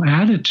whole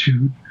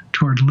attitude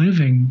toward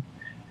living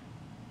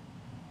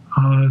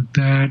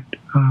that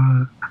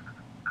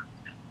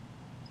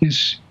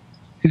is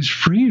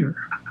freer.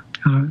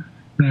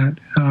 That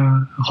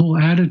a whole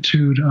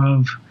attitude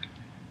of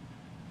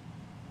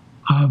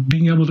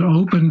being able to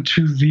open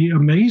to the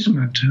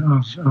amazement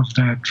of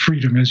that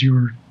freedom. As you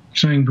were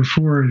saying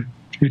before,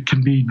 it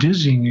can be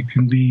dizzying, it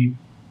can be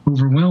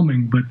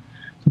overwhelming, but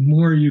the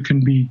more you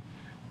can be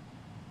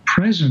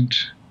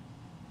present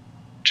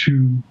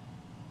to,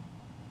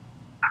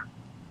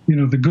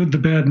 the good, the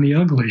bad, and the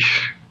ugly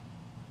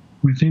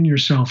within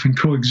yourself, and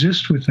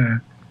coexist with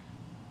that,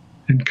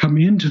 and come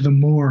into the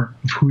more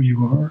of who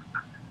you are,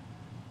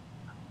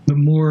 the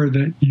more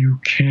that you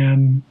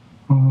can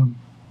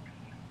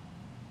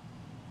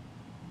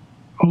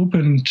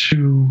open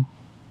to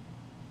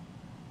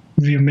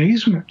the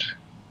amazement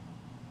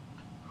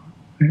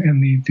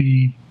and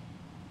the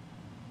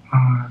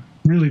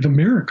really the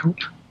miracle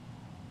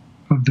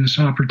of this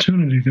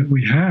opportunity that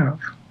we have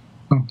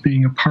of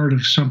being a part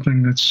of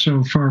something that's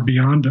so far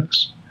beyond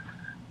us.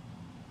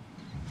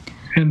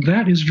 And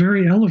that is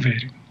very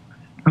elevating.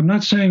 I'm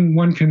not saying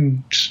one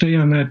can stay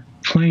on that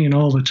plane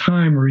all the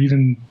time, or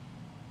even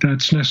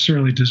that's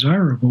necessarily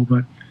desirable,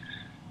 but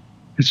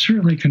it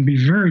certainly can be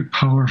very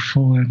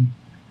powerful and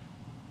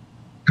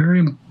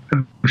very,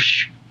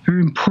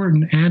 very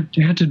important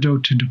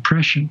antidote to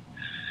depression.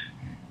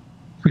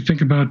 If we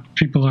think about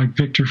people like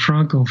Viktor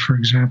Frankl, for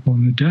example,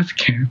 in the death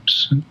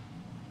camps,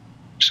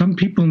 some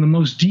people in the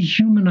most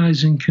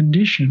dehumanizing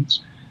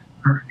conditions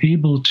are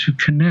able to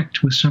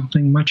connect with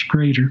something much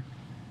greater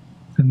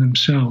than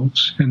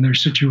themselves and their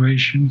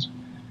situations,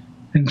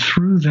 and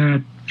through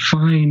that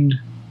find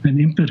an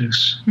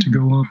impetus to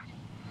go on.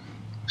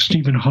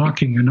 Stephen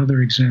Hawking,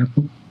 another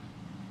example,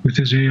 with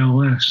his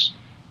ALS,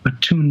 but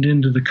tuned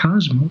into the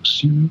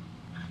cosmos,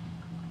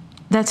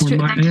 That's true.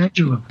 Maya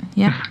Angelou.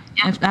 Yeah,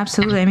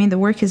 absolutely. I mean, the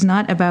work is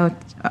not about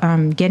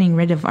getting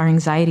rid of our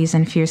anxieties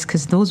and fears,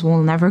 because those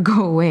will never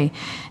go away.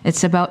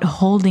 It's about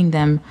holding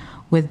them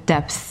with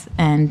depth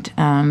and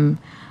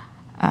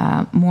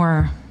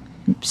more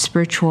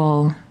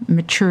spiritual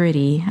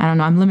maturity. I don't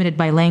know. I'm limited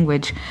by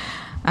language.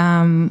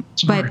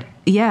 But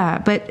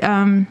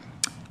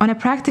on a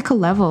practical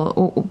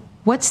level,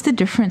 what's the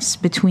difference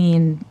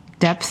between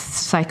depth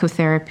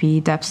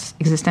psychotherapy, depth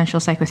existential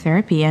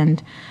psychotherapy,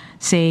 and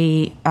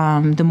say,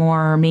 the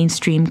more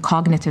mainstream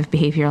cognitive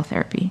behavioral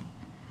therapy?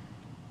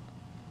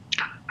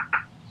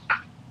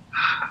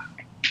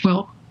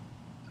 Well,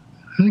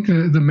 I think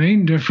the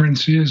main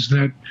difference is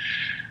that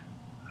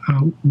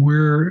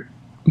we're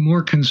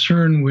more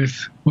concerned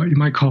with what you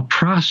might call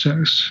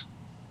process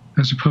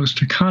as opposed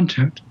to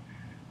content.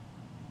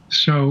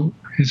 So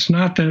it's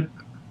not that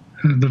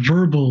the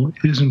verbal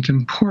isn't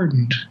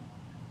important.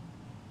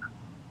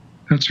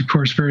 That's, of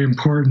course, very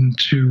important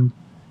to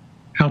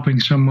helping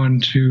someone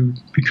to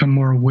become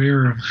more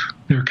aware of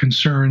their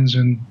concerns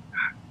and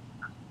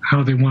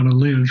how they want to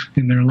live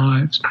in their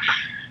lives.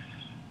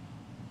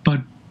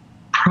 But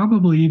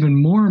probably even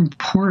more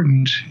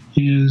important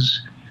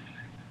is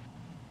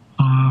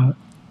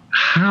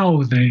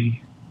how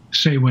they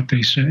say what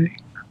they say,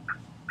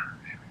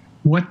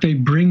 what they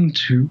bring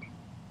to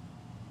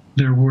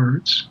their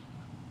words.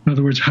 In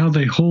other words, how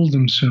they hold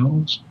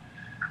themselves,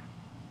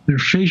 their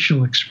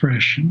facial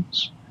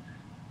expressions,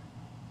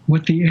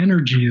 what the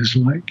energy is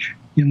like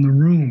in the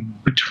room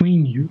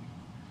between you.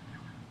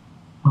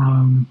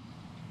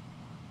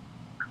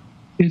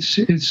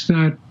 It's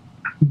that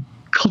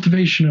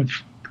cultivation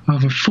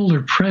of a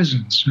fuller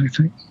presence, I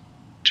think,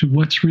 to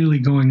what's really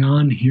going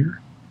on here,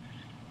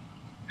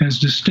 as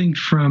distinct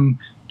from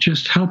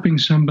just helping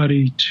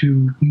somebody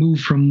to move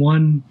from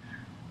one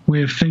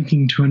way of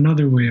thinking to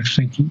another way of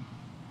thinking.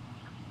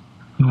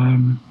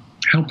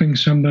 Helping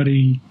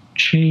somebody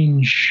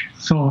change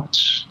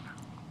thoughts,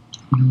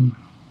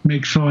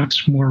 make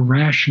thoughts more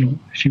rational,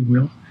 if you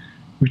will,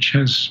 which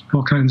has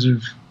all kinds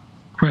of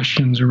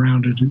questions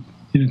around it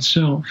in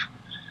itself.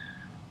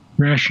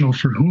 Rational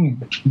for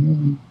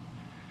whom?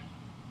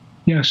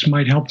 Yes,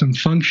 might help them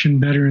function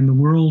better in the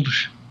world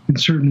in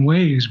certain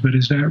ways, but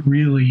is that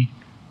really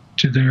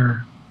to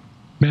their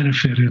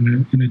benefit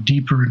in a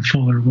deeper and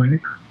fuller way?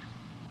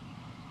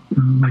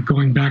 Like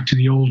going back to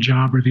the old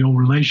job or the old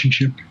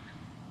relationship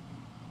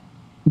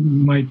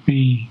might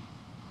be,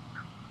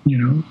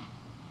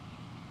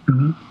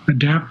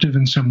 adaptive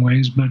in some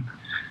ways, but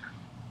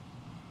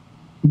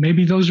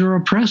maybe those are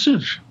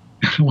oppressive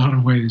in a lot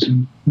of ways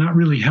and not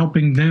really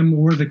helping them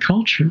or the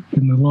culture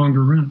in the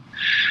longer run.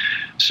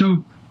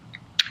 So,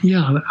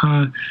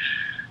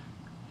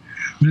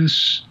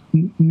 this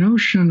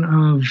notion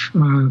of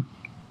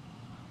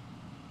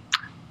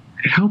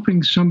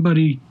helping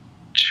somebody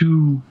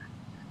to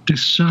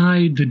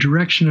decide the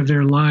direction of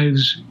their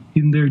lives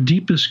in their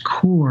deepest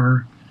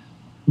core,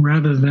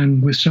 rather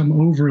than with some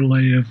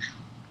overlay of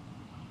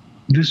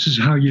this is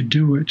how you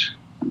do it,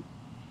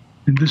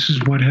 and this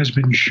is what has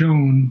been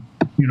shown,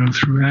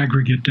 through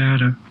aggregate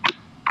data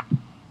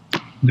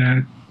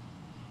that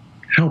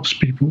helps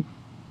people.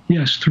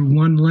 Yes, through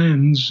one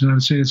lens, I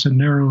would say it's a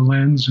narrow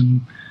lens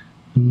and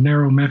a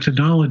narrow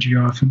methodology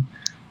often,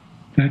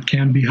 that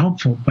can be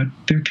helpful, but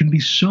there can be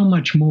so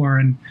much more,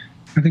 and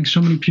I think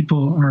so many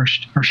people are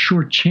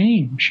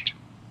shortchanged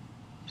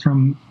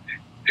from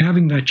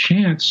having that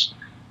chance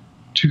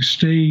to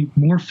stay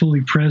more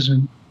fully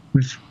present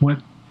with what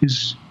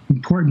is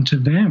important to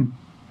them.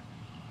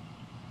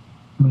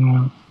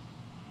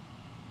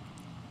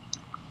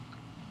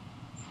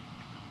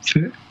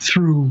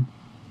 Through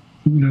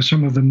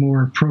some of the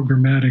more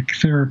programmatic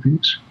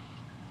therapies.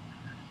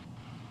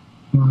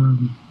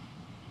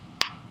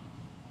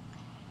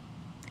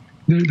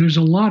 There's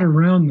a lot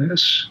around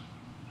this.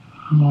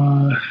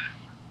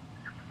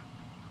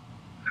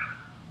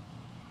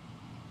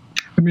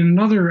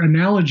 Another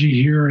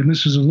analogy here, and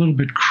this is a little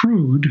bit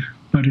crude,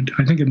 but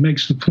I think it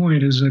makes the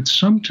point, is that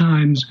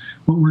sometimes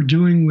what we're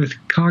doing with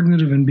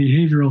cognitive and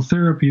behavioral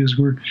therapy is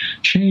we're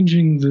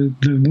changing the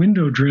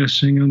window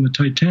dressing on the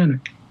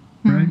Titanic,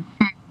 right?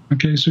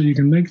 Okay, so you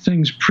can make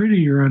things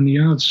prettier on the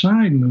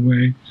outside in a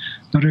way,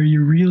 but are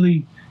you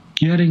really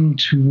getting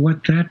to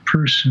what that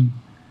person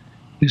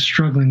is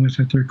struggling with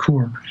at their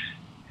core?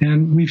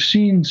 And we've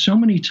seen so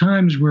many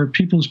times where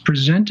people's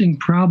presenting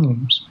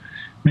problems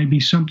may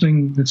be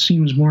something that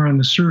seems more on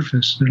the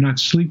surface. They're not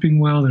sleeping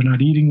well, they're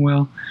not eating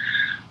well.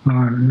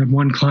 I had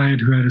one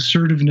client who had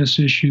assertiveness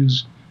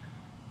issues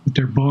with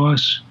their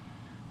boss.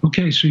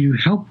 Okay, so you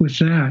help with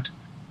that.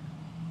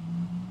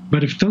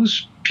 But if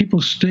those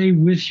people stay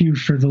with you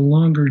for the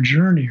longer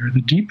journey or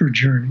the deeper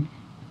journey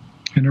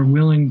and are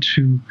willing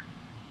to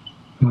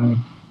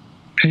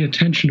pay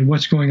attention to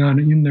what's going on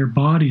in their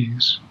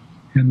bodies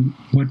and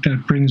what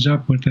that brings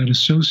up, what that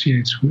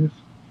associates with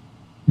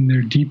in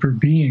their deeper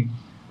being,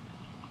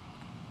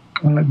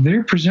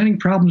 their presenting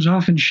problems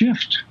often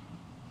shift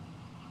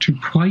to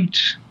quite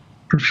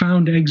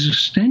profound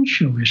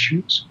existential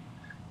issues.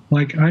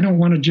 Like, I don't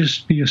want to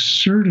just be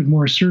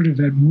more assertive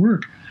at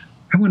work.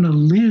 I want to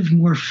live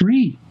more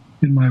free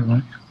in my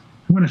life.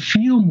 I want to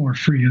feel more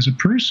free as a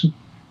person.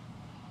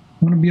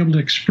 I want to be able to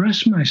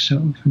express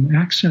myself and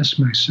access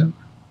myself.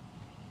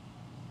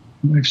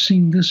 And I've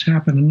seen this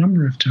happen a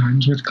number of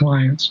times with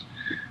clients.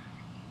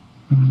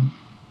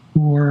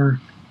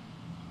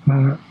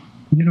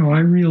 I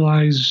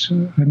realize,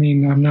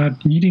 I'm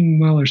not eating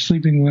well or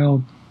sleeping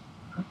well.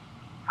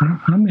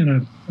 I'm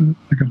in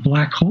a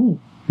black hole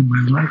in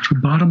my life, a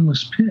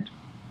bottomless pit.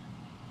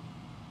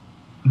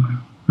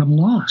 I'm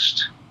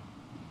lost.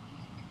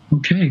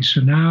 Okay,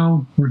 so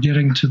now we're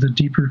getting to the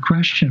deeper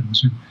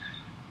questions.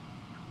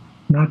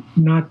 And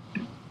not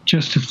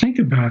just to think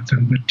about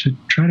them, but to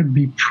try to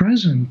be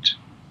present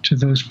to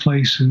those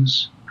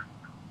places,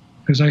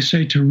 as I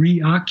say, to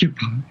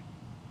reoccupy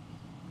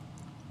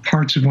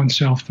parts of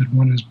oneself that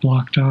one has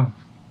blocked off.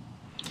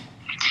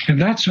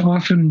 And that's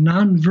often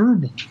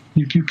nonverbal.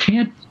 You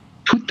can't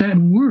put that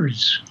in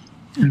words,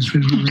 as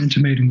we were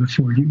intimating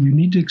before. You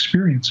need to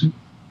experience it.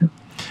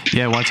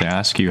 Yeah, I wanted to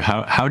ask you,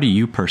 how do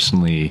you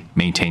personally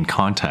maintain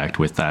contact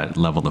with that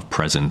level of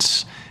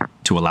presence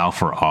to allow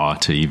for awe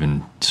to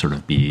even sort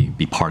of be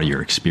part of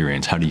your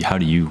experience? How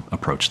do you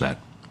approach that?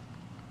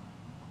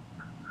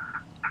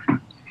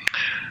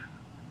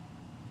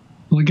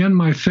 Well, again,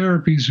 my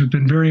therapies have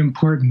been very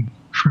important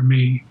for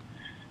me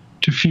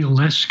to feel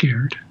less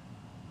scared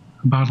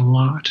about a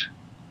lot,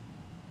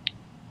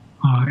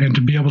 and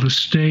to be able to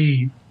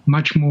stay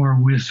much more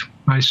with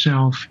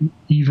myself,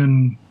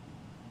 even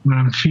when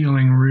I'm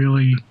feeling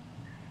really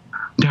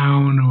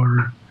down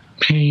or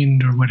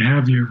pained or what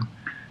have you.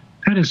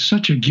 That is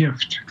such a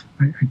gift.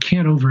 I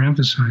can't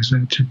overemphasize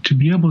that. To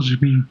be able to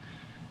be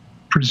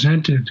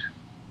presented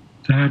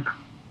that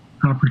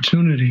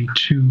opportunity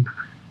to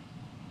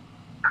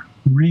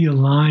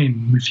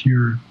realign with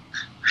your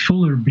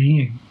fuller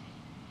being,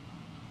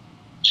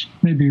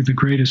 maybe the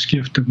greatest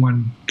gift that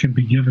one can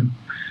be given.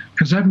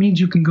 Because that means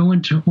you can go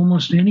into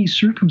almost any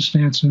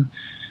circumstance and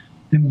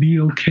be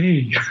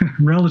okay,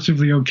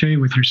 relatively okay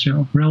with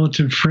yourself,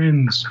 relative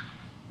friends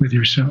with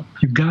yourself.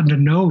 You've gotten to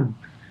know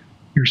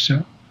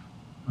yourself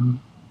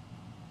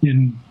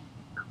in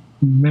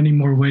many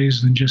more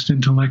ways than just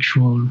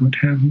intellectual or what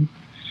have you.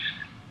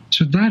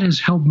 So that has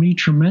helped me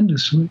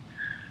tremendously.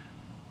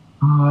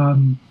 I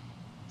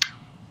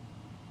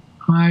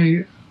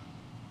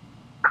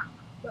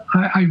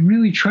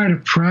really try to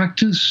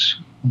practice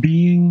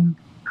being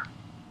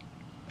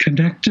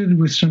connected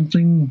with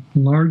something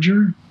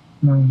larger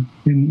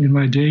in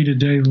my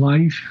day-to-day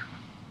life.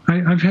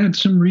 I've had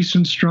some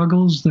recent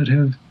struggles that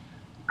have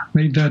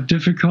made that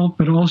difficult,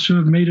 but also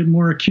have made it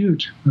more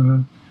acute.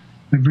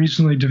 I've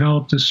recently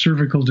developed a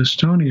cervical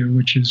dystonia,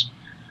 which is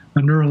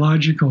a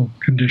neurological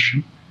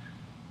condition,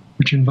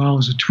 which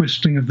involves a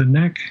twisting of the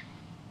neck.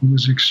 It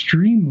was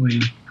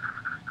extremely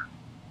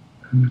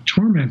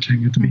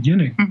tormenting at the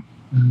beginning.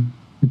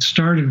 It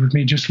started with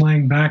me just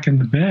laying back in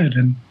the bed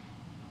and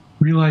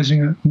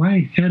realizing that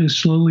my head is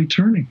slowly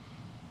turning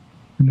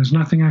and there's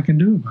nothing I can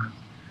do about it.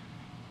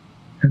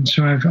 And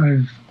so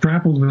I've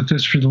grappled with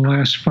this for the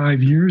last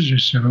 5 years or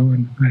so,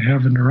 and I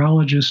have a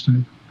neurologist,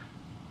 and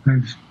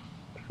I've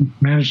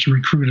managed to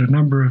recruit a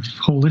number of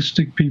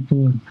holistic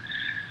people and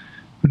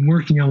been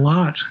working a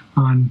lot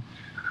on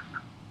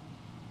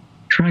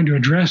trying to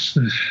address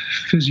the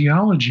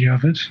physiology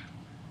of it.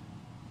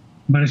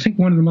 But I think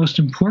one of the most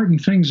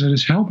important things that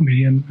has helped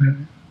me,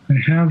 and I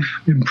have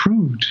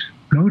improved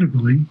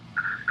notably,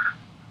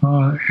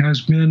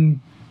 has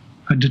been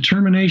a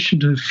determination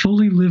to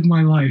fully live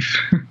my life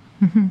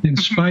in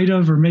spite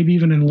of, or maybe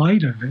even in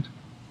light of it.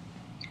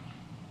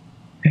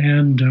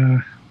 And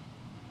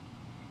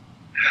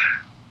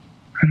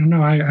I don't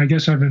know, I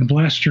guess I've been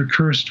blessed or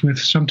cursed with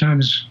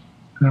sometimes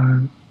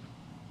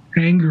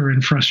anger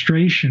and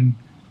frustration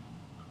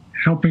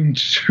helping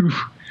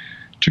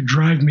to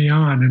drive me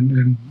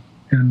on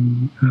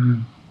and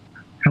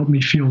help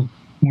me feel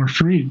more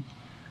free,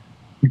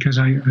 because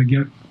I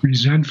get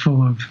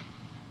resentful of,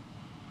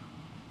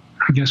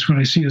 I guess, what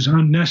I see as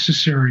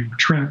unnecessary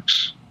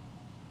traps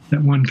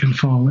that one can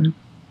fall in.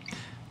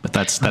 But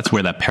that's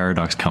where that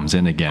paradox comes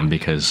in again,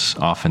 because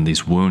often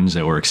these wounds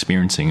that we're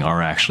experiencing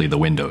are actually the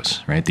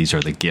windows, right? These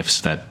are the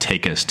gifts that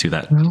take us to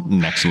that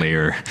next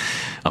layer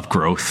of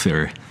growth.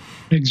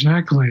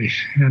 Exactly,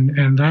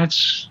 and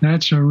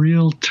that's a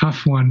real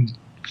tough one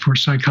for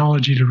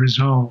psychology to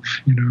resolve.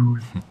 You know,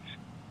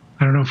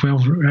 I don't know if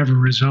we'll ever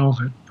resolve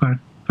it, but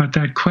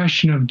that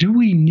question of, do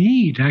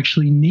we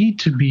actually need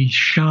to be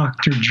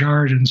shocked or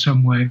jarred in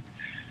some way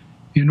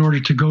in order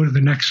to go to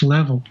the next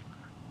level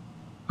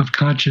of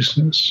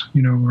consciousness,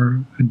 you know, or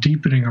a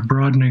deepening, a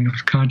broadening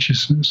of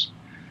consciousness,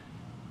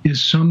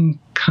 is some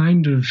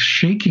kind of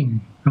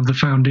shaking of the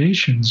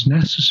foundations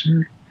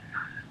necessary.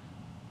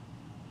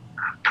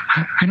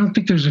 I don't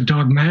think there's a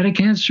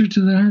dogmatic answer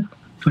to that,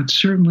 but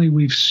certainly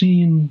we've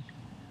seen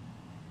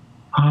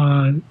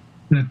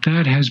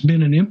that has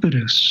been an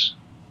impetus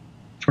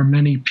for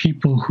many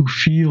people who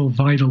feel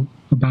vital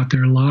about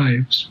their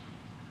lives,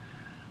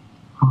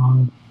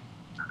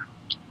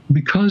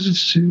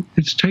 because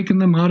it's taken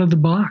them out of the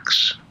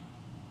box,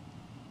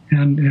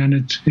 and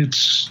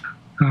it's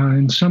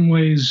in some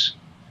ways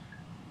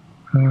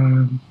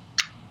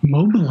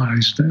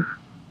mobilized them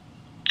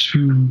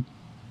to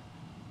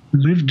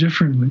live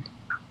differently,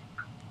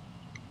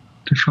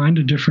 to find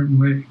a different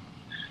way.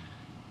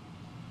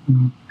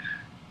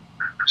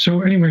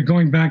 So anyway,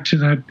 going back to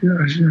that,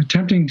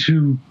 attempting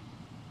to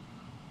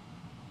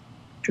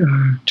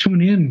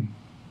tune in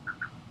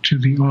to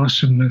the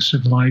awesomeness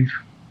of life,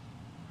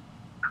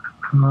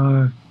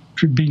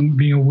 for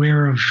being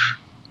aware of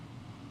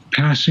the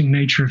passing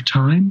nature of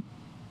time.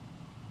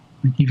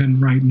 Like even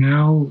right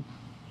now,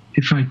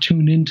 if I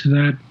tune into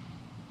that,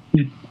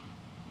 it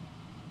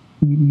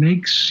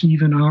makes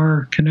even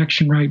our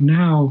connection right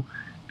now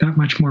that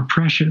much more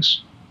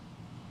precious,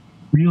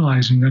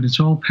 realizing that it's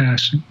all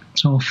passing,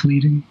 it's all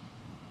fleeting,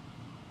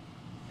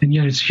 and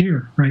yet it's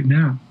here right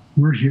now.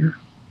 We're here.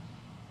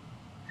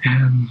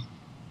 And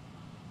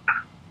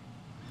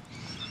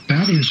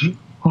that is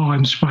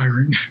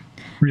awe-inspiring,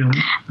 really.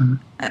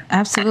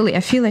 Absolutely. I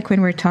feel like when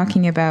we're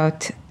talking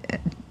about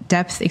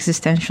depth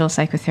existential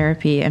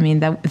psychotherapy, I mean,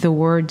 that the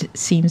word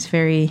seems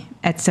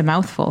it's a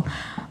mouthful,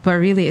 but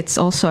really it's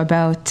also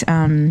about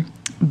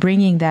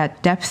bringing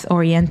that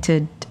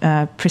depth-oriented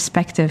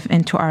perspective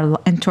into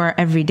our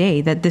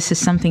everyday, that this is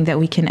something that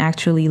we can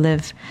actually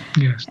live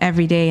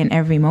every day and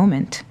every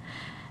moment.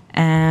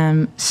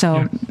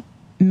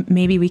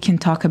 Maybe we can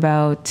talk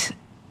about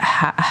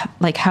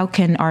how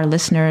can our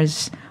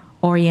listeners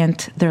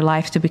orient their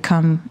life to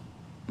become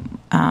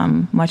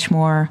much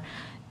more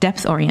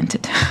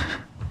depth-oriented.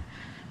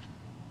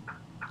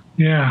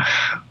 Yeah,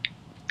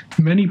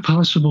 many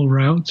possible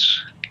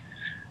routes.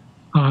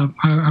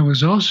 I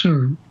was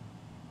also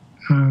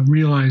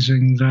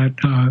realizing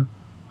that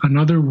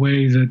another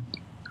way that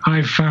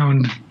I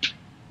found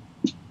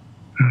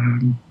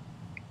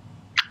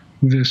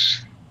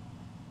this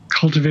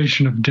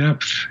cultivation of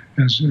depth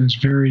as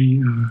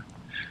very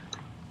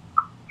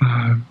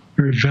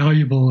very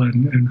valuable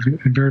and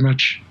very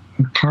much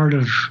a part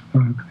of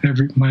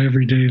my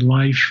everyday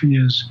life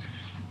is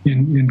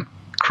in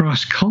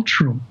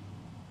cross-cultural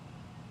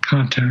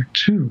contact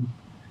too,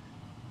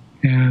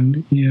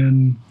 and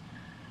in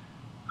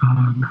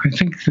I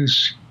think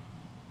this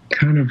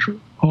kind of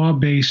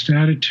awe-based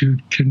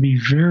attitude can be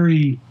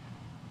very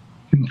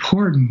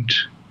important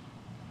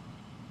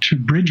to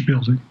bridge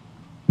building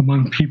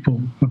among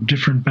people of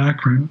different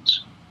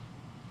backgrounds,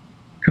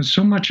 because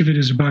so much of it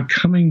is about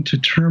coming to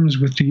terms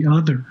with the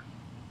other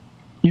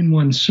in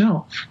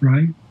oneself,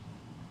 right?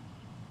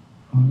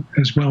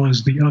 As well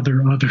as the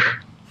other.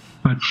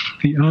 But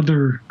the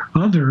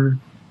other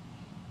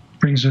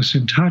brings us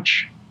in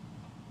touch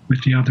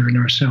with the other in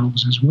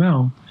ourselves as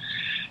well.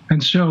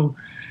 And so,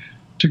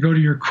 to go to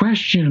your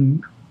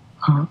question,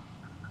 I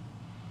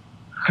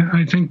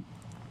think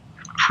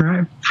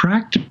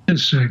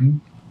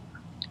practicing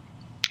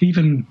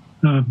even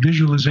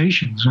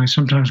visualizations, I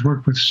sometimes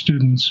work with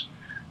students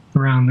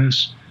around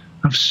this,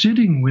 of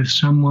sitting with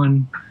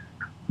someone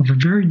of a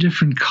very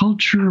different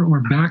culture or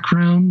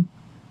background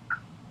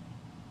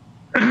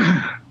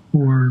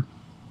or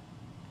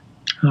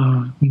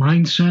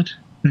mindset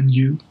than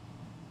you.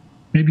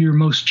 Maybe your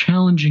most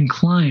challenging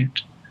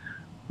client,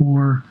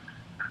 or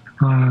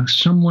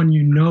someone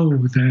you know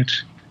that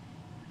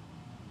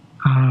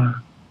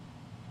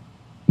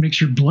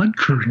makes your blood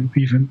curdle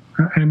even.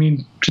 I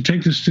mean, to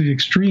take this to the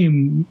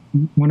extreme,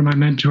 one of my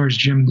mentors,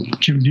 Jim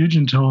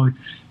Bugenthal,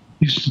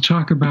 used to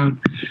talk about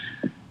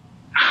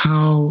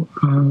how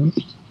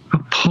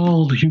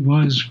appalled he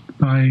was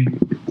by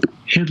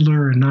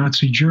Hitler and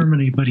Nazi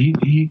Germany, but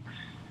he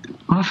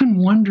often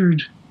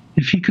wondered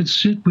if he could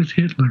sit with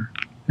Hitler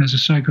as a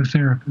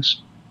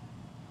psychotherapist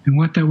and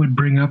what that would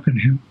bring up in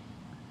him.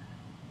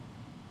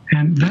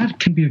 And that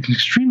can be an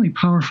extremely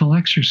powerful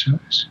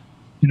exercise.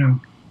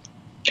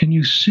 Can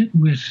you sit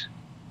with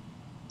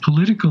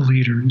political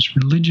leaders,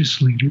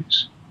 religious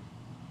leaders,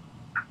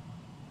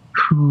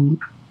 who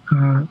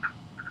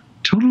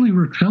totally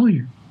repel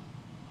you?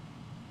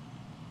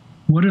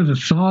 What are the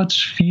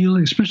thoughts,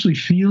 especially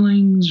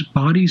feelings,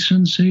 body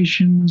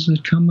sensations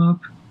that come up,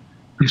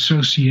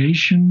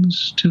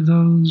 associations to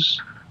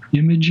those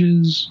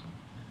images,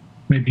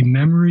 maybe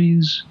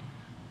memories?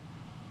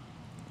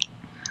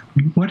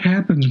 What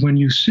happens when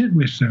you sit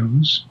with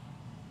those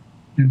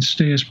and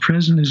stay as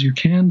present as you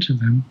can to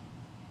them?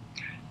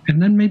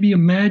 And then maybe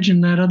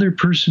imagine that other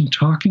person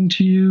talking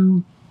to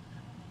you,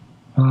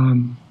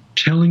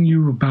 telling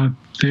you about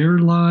their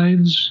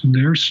lives,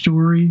 their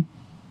story.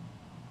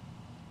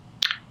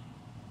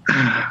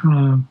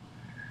 I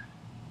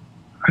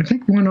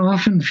think one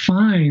often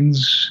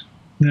finds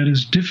that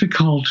as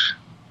difficult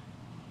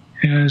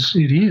as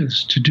it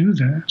is to do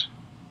that,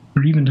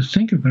 or even to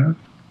think about,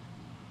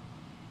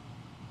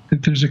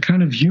 that there's a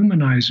kind of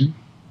humanizing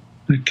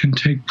that can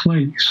take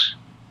place,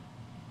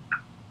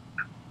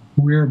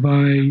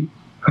 whereby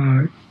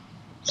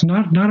it's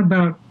not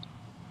about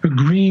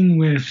agreeing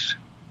with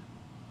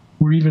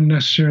or even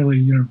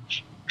necessarily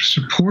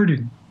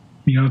supporting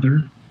the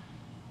other,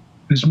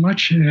 as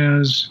much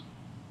as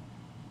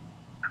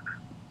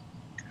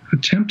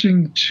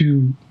attempting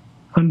to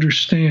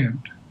understand,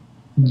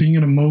 being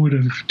in a mode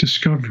of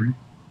discovery.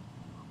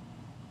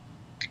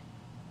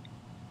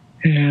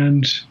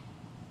 And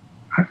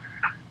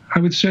I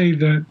would say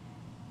that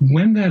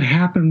when that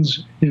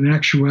happens in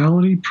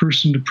actuality,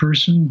 person to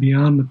person,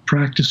 beyond the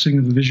practicing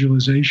of the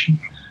visualization,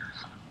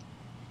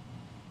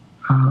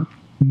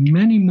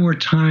 many more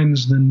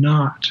times than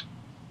not,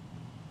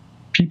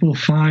 people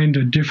find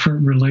a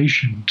different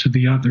relation to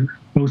the other,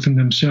 both in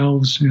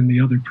themselves and the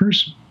other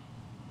person,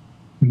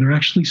 when they're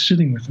actually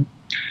sitting with it.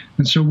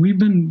 And so we've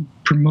been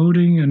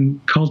promoting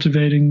and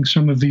cultivating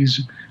some of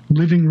these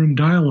living room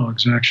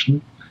dialogues,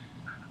 actually.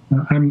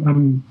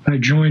 I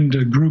joined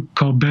a group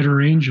called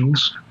Better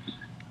Angels,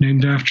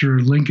 named after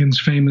Lincoln's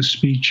famous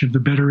speech of the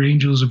better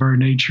angels of our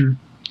nature,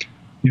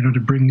 to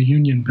bring the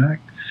Union back,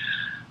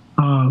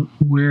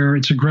 where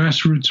it's a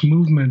grassroots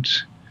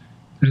movement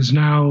that is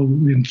now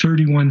in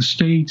 31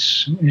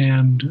 states,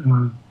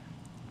 and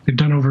they've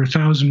done over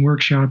 1,000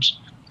 workshops,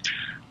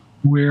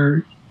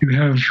 where you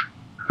have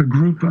a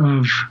group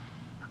of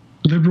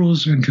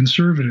liberals and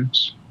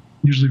conservatives,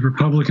 usually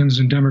Republicans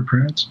and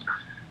Democrats,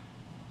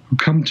 who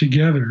come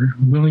together,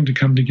 willing to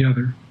come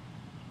together,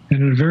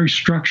 and in a very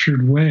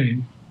structured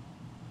way,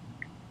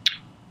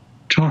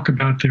 talk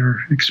about their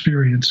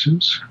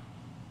experiences.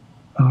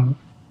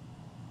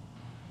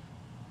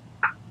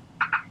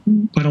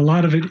 But a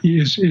lot of it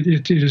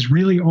is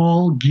really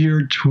all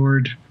geared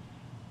toward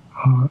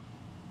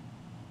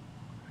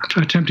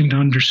attempting to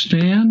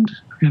understand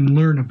and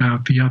learn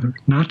about the other,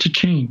 not to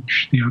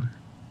change the other.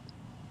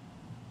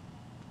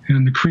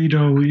 And the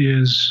credo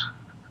is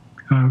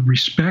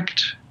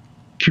respect,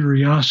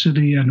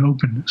 curiosity, and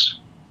openness.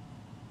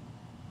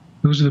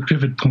 Those are the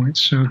pivot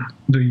points. So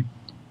the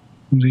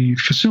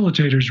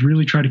facilitators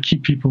really try to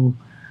keep people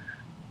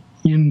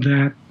in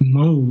that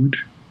mode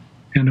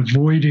and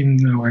avoiding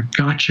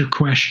gotcha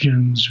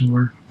questions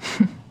or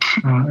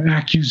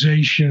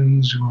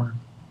accusations or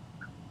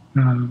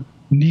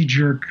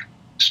knee-jerk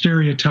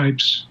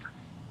stereotypes.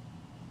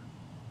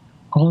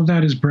 All of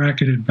that is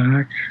bracketed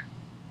back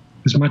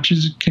as much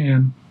as it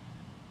can,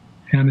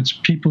 and it's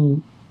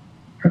people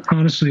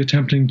honestly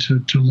attempting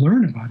to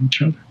learn about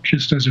each other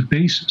just as a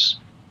basis.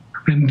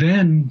 And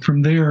then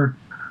from there,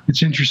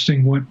 it's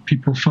interesting what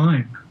people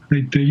find.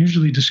 They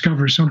usually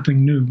discover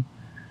something new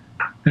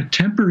that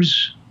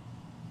tempers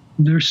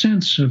their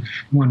sense of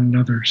one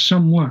another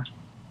somewhat.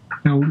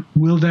 Now,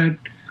 will that,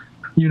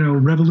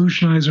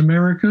 revolutionize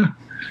America,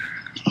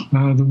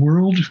 the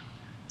world?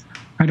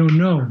 I don't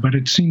know, but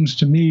it seems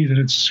to me that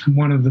it's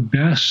one of the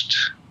best,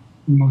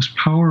 most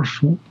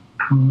powerful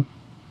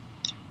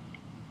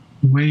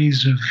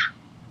ways of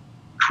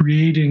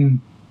creating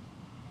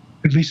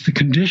at least the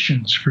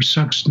conditions for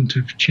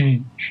substantive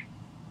change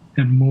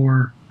and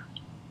more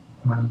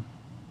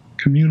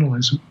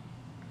communalism.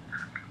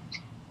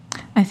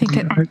 I think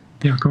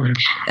yeah, go ahead.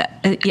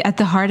 At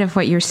the heart of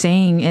what you're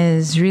saying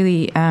is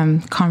really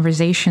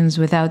conversations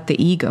without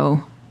the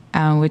ego,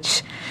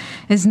 which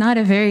is not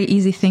a very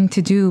easy thing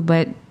to do,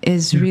 but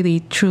is really,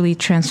 truly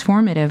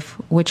transformative,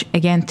 which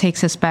again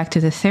takes us back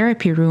to the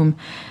therapy room.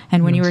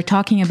 And when you were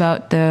talking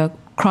about the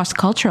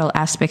cross-cultural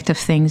aspect of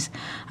things,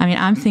 I mean,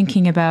 I'm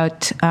thinking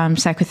about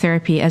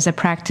psychotherapy as a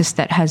practice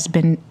that has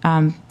been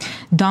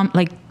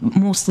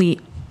mostly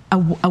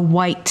a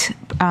white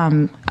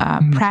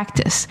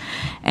practice,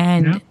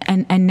 and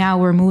now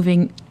we're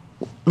moving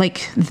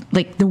like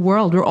the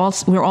world.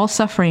 We're all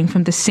suffering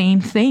from the same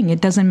thing.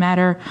 It doesn't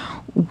matter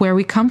where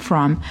we come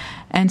from,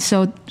 and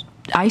so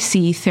I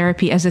see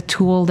therapy as a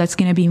tool that's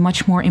going to be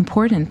much more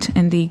important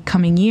in the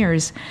coming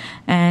years,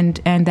 and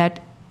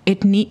that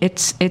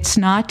it's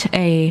not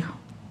a.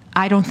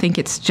 I don't think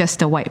it's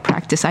just a white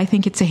practice. I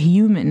think it's a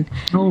human.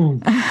 Oh,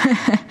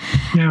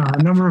 yeah.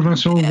 A number of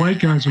us old white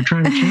guys are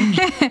trying to change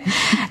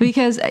it.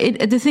 Because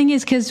the thing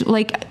is,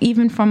 like,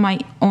 even from my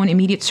own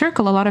immediate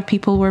circle, a lot of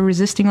people were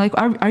resisting, like,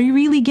 are you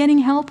really getting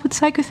help with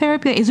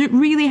psychotherapy? Is it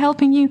really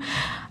helping you?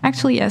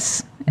 Actually,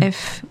 yes,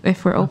 if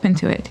we're open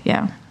to it,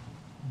 yeah.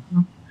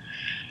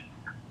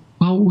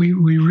 Well, we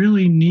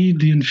really need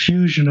the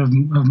infusion of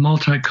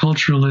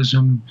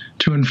multiculturalism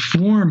to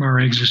inform our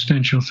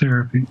existential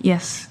therapy.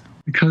 Yes.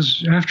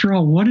 Because after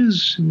all, what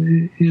is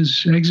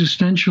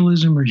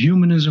existentialism or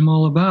humanism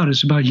all about?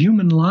 It's about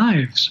human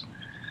lives,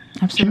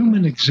 Absolutely.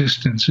 Human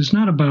existence. It's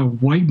not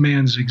about white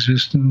man's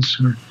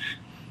existence or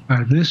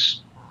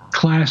this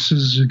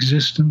class's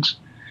existence.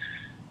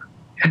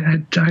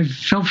 And I've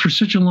felt for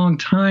such a long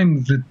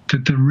time that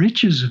the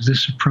riches of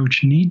this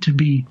approach need to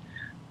be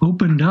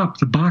opened up.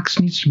 The box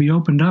needs to be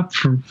opened up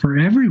for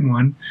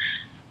everyone,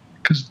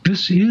 because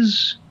this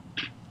is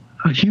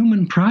a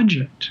human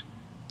project.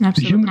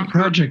 Absolutely. The human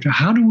project.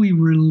 How do we,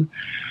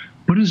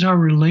 what is our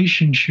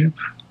relationship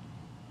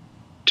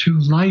to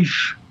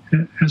life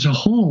as a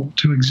whole,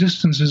 to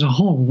existence as a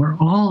whole? We're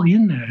all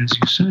in that, as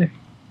you say.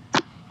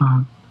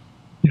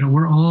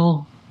 We're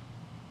all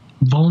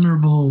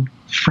vulnerable,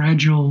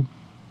 fragile,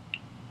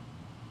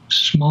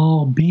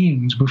 small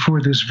beings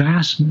before this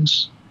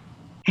vastness,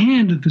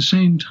 and at the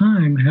same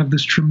time have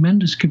this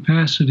tremendous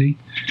capacity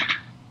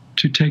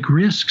to take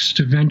risks,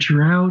 to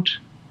venture out,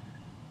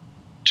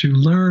 to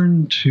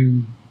learn,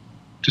 to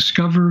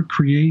discover,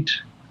 create.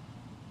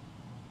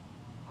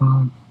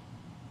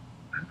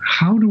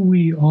 How do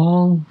we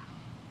all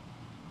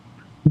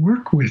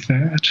work with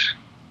that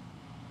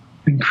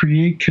and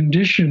create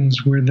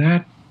conditions where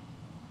that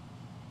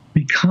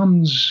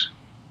becomes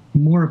a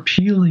more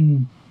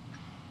appealing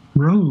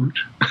road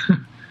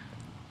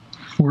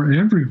for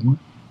everyone,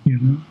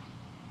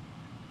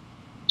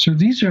 So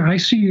I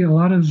see a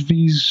lot of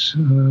these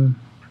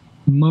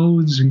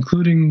modes,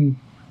 including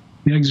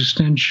the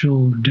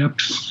existential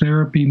depth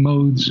therapy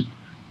modes,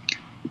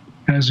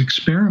 as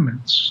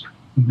experiments.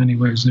 In many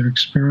ways, they're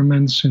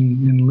experiments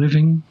in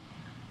living,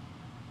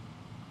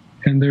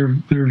 and they're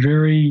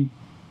very,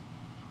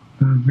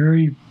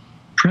 very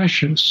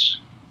precious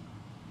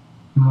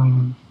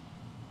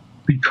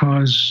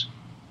because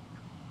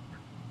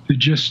they're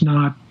just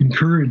not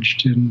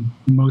encouraged in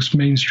most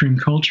mainstream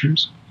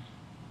cultures,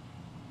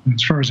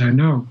 as far as I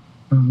know.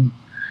 And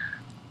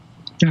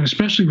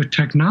especially with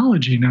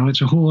technology now,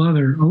 it's a whole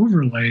other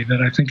overlay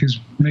that I think is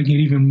making it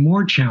even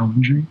more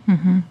challenging.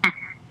 Mm-hmm.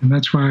 And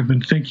that's why I've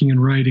been thinking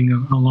and writing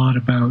a lot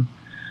about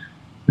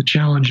the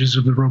challenges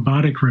of the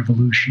robotic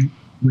revolution,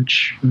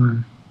 which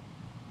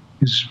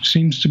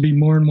seems to be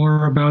more and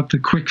more about the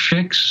quick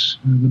fix,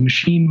 the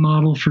machine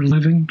model for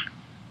living,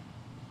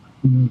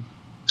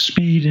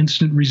 speed,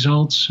 instant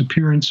results,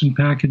 appearance and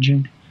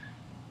packaging.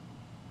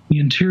 The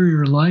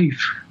interior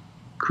life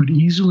could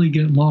easily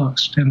get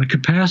lost, and the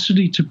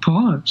capacity to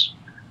pause.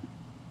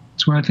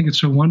 That's why I think it's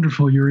so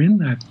wonderful you're in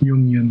that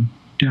Jungian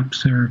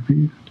depth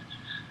therapy.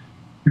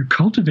 You're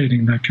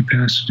cultivating that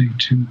capacity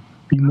to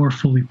be more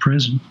fully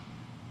present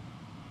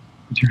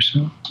with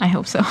yourself. I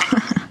hope so.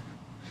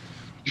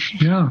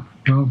 Yeah,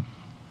 well,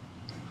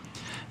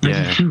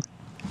 yeah.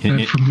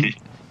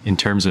 In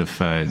terms of,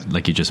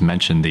 like you just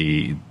mentioned,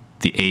 the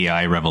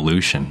AI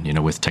revolution,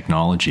 with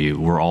technology,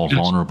 we're all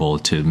vulnerable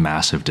to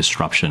massive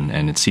disruption,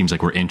 and it seems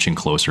like we're inching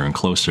closer and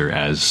closer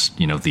as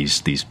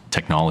these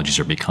technologies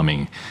are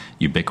becoming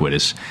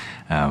ubiquitous.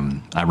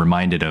 I'm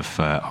reminded of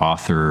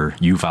author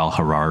Yuval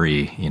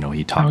Harari.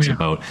 He talks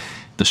about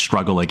the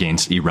struggle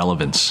against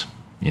irrelevance.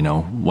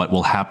 What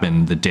will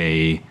happen the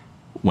day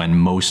when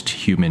most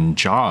human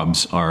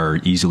jobs are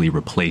easily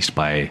replaced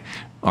by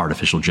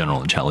artificial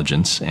general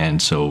intelligence,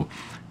 and so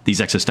these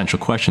existential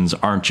questions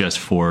aren't just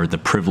for the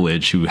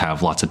privileged who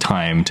have lots of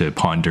time to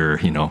ponder,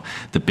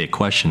 the big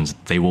questions.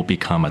 They will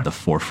become at the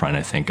forefront,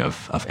 I think,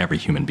 of every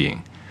human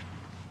being.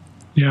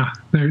 Yeah,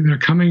 they're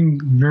coming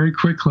very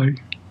quickly.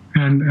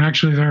 And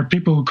actually, there are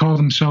people who call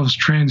themselves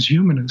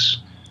transhumanists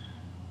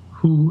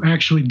who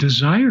actually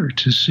desire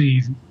to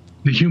see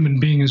the human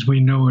being as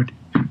we know it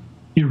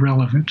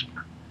irrelevant,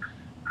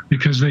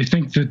 because they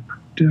think that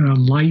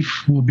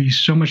life will be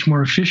so much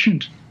more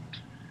efficient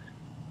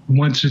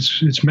once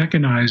it's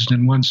mechanized,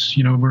 and once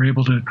we're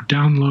able to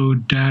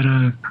download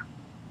data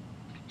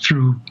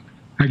through,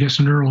 I guess,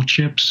 neural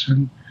chips,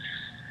 and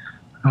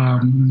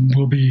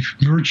we'll be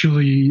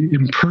virtually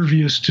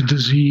impervious to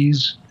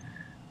disease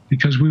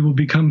because we will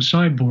become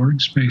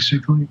cyborgs,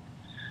 basically.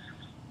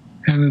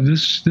 And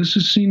this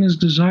is seen as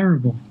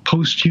desirable.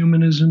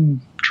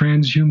 Post-humanism,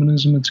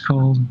 transhumanism, it's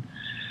called.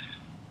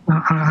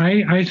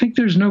 I think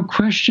there's no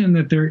question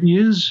that there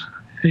is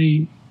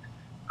a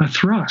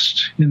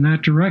thrust in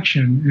that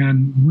direction,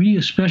 and we,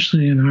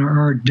 especially in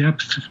our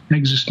depth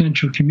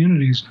existential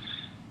communities,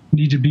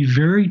 need to be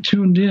very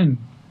tuned in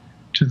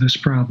to this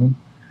problem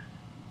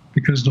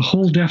because the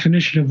whole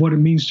definition of what it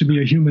means to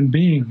be a human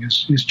being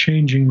is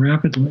changing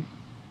rapidly.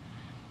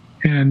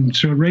 And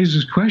so it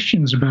raises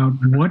questions about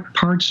what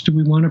parts do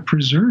we want to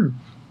preserve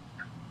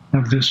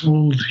of this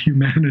old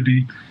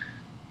humanity?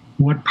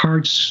 What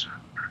parts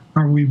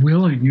are we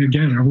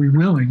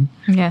willing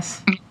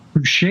Yes.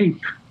 to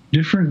shape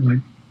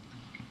differently?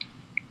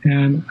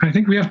 And I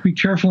think we have to be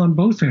careful on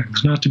both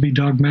ends, not to be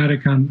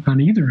dogmatic on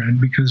either end,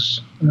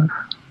 because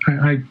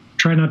I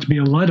try not to be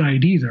a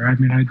Luddite either. I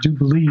mean, I do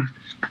believe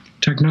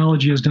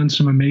technology has done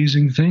some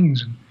amazing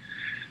things, and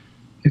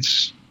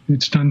it's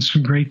done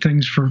some great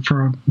things for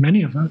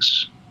many of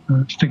us.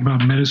 Think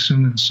about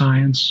medicine and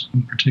science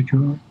in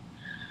particular,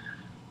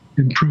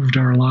 improved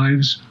our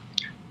lives.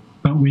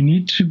 But we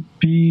need to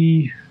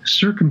be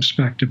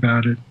circumspect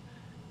about it.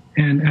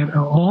 And at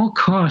all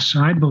costs,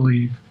 I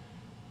believe,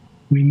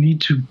 we need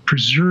to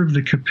preserve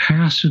the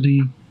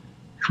capacity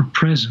for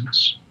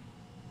presence,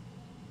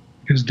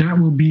 because that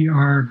will be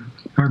our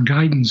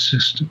guidance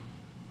system,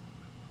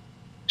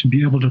 to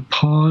be able to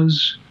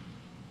pause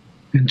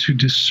and to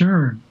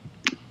discern,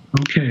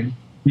 okay,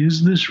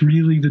 is this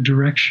really the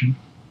direction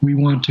we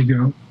want to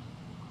go?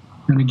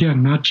 And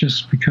again, not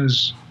just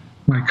because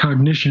my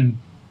cognition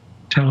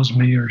tells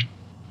me, or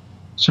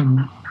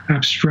some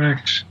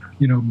abstract,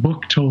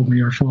 book told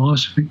me, or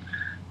philosophy,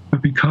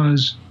 but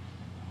because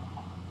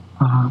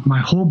my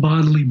whole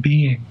bodily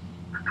being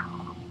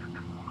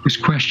is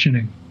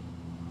questioning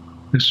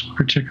this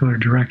particular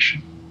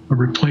direction, a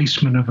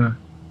replacement of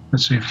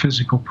let's say, a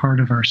physical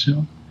part of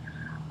ourselves,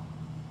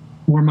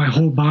 or my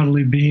whole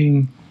bodily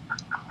being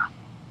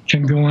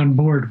can go on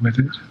board with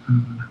it,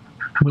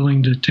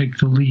 willing to take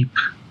the leap.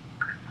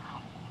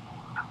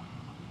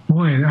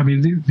 Boy, I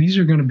mean, these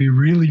are going to be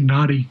really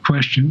knotty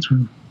questions.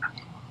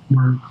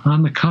 We're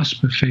on the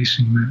cusp of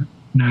facing that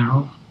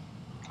now.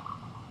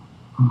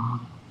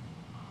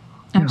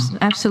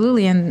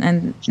 Absolutely,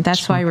 and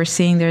that's why we're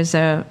seeing there's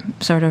a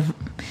sort of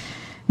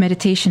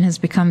meditation has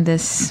become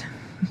this,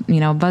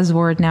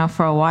 buzzword now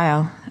for a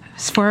while.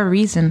 It's for a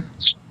reason.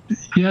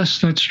 Yes,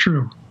 that's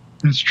true.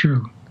 That's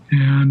true.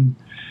 And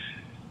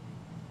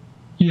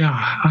yeah,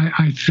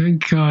 I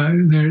think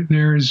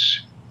there's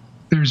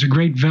a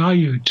great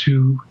value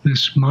to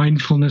this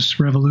mindfulness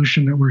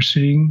revolution that we're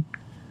seeing.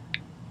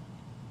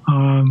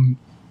 I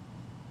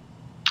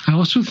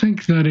also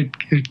think that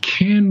it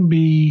can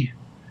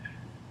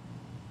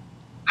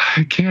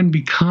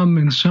become,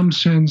 in some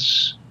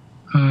sense,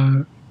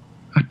 a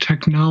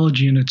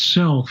technology in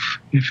itself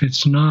if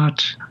it's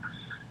not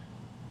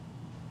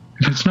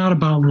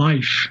about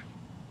life.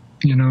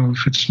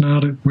 If it's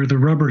not where the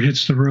rubber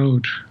hits the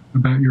road,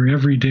 about your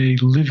everyday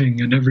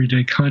living and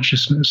everyday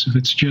consciousness. If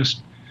it's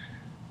just,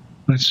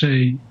 let's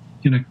say,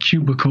 in a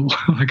cubicle,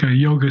 like a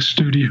yoga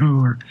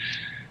studio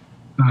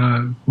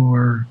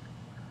or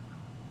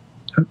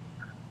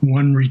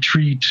one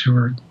retreat,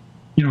 or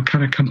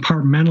kind of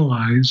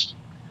compartmentalized,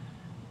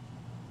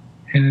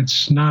 and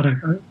it's not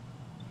a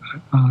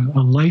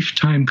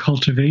lifetime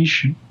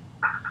cultivation.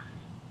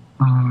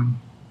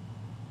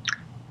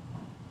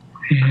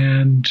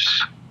 And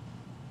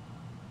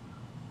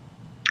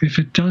if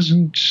it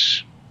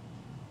doesn't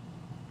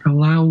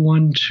allow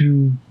one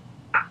to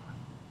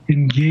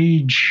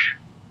engage,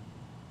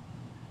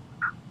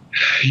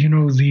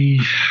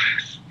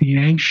 the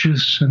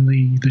anxious and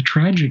the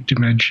tragic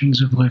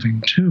dimensions of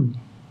living too,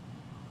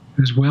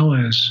 as well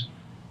as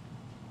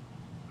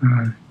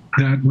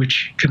that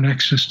which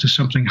connects us to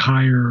something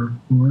higher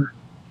or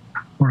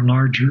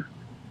larger,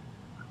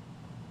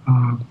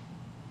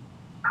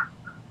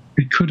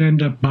 it could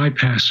end up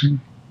bypassing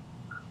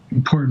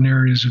important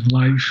areas of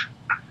life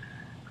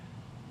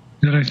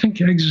that I think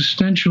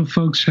existential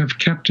folks have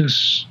kept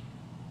us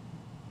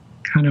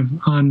kind of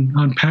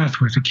on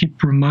path with. They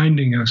keep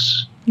reminding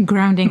us,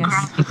 grounding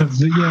us of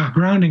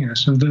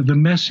the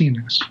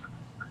messiness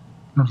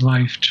of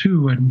life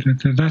too, and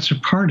that's a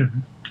part of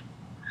it.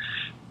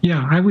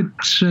 Yeah, I would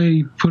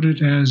say put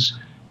it as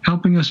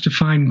helping us to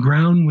find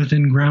ground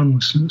within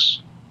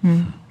groundlessness.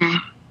 Mm-hmm.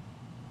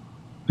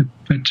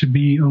 But to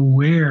be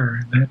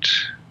aware that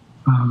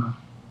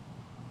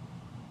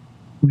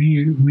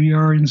we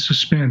are in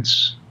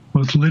suspense,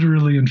 both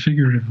literally and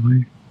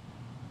figuratively,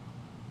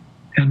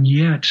 and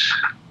yet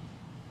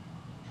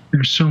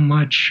there's so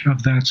much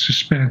of that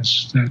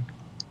suspense that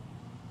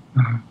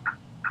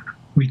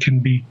we can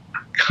be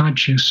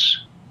conscious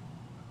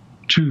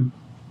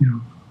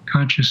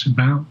conscious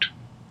about,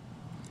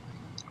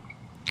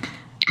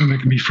 and that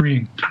can be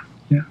freeing.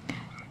 Yeah.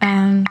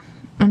 And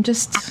I'm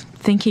just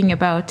thinking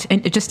about,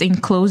 and just in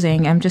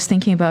closing, I'm just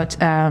thinking about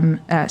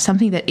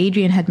something that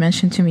Adrian had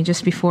mentioned to me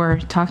just before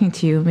talking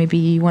to you. Maybe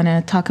you want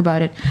to talk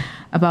about it,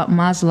 about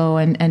Maslow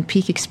and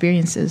peak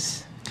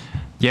experiences.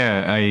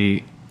 Yeah,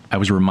 I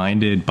was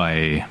reminded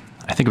by,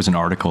 I think it was an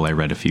article I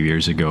read a few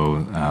years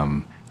ago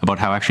about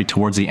how actually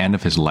towards the end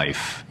of his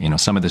life,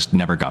 some of this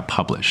never got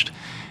published,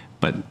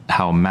 but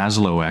how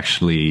Maslow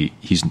actually,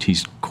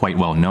 he's quite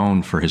well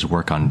known for his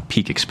work on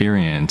peak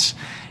experience.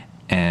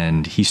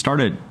 And he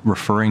started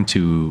referring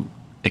to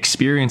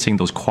experiencing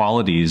those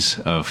qualities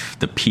of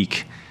the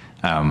peak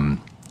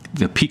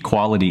the peak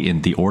quality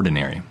in the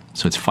ordinary.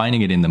 So it's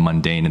finding it in the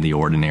mundane and the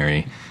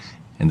ordinary.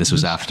 And this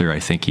was after I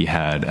think he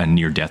had a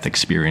near-death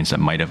experience that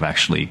might have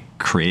actually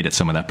created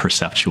some of that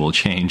perceptual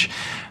change.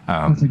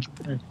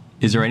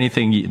 Is there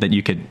anything that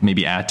you could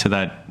maybe add to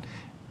that?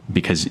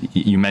 Because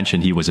you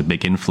mentioned he was a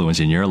big influence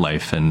in your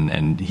life,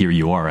 and here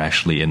you are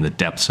actually in the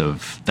depths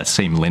of that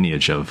same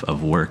lineage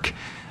of work,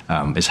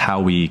 is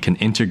how we can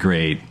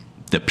integrate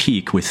the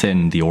peak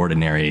within the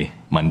ordinary,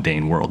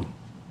 mundane world.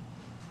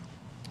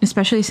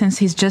 Especially since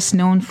he's just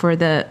known for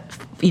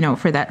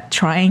for that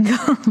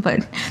triangle,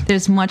 but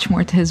there's much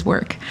more to his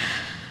work.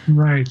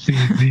 Right.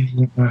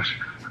 The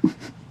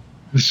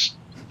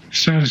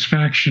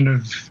satisfaction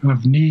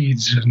of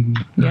needs and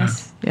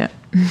yes, yeah.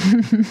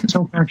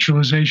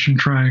 self-actualization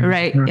triangle.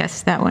 Right.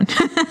 Yes, that one.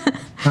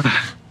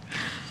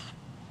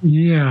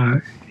 Yeah.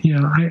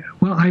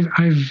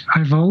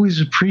 I've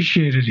always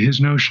appreciated his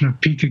notion of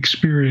peak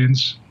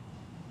experience,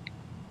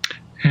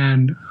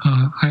 and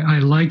I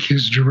like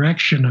his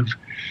direction of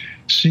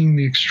seeing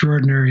the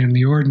extraordinary in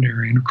the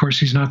ordinary. And of course,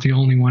 he's not the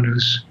only one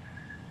who's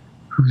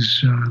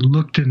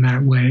looked in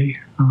that way.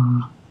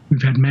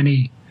 We've had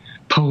many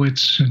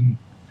poets and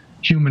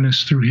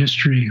humanists through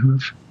history who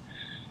have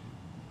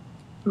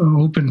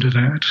opened to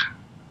that,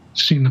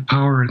 seen the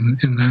power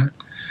in that.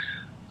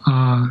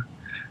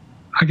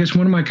 I guess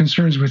one of my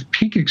concerns with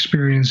peak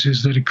experience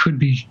is that it could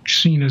be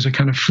seen as a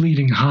kind of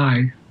fleeting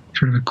high,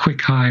 sort of a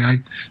quick high.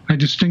 I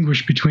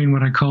distinguish between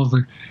what I call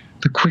the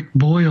quick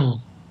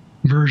boil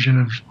version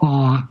of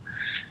awe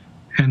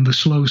and the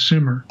slow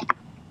simmer.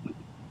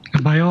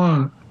 And by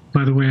awe,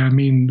 by the way, I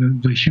mean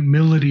the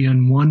humility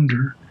and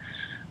wonder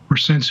or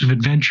sense of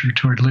adventure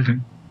toward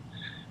living.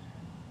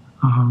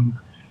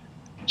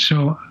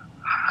 So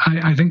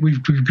I think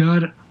we've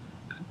got a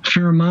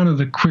fair amount of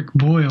the quick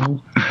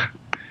boil,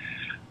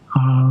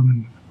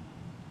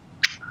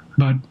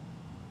 but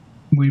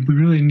we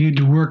really need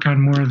to work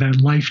on more of that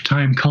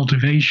lifetime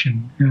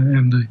cultivation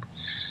and the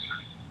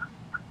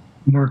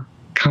more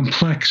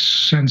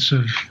complex sense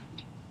of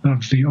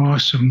the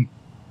awesome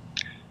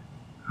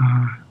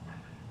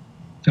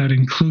that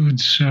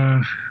includes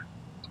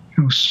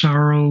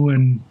sorrow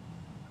and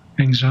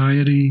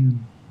anxiety,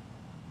 and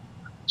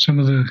some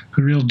of the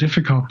real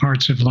difficult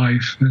parts of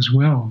life as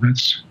well.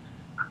 That's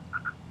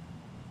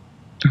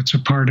a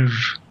part of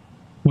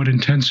what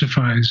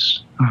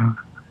intensifies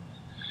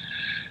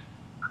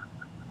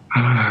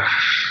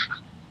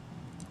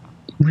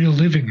real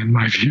living, in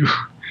my view.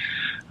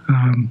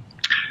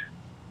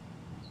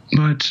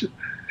 But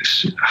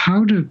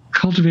how to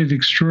cultivate the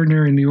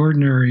extraordinary in the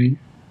ordinary,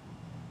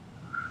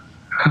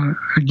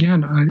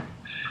 again,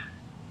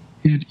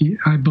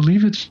 I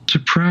believe it's a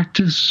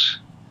practice,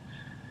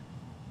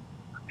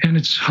 and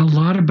it's a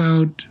lot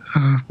about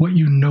what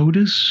you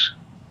notice,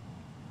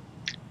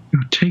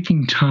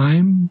 taking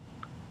time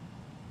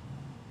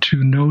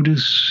to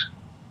notice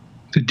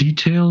the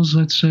details,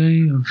 let's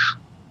say, of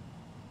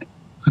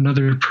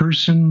another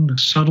person, the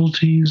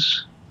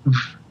subtleties of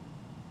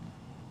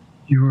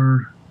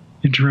your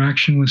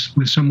interaction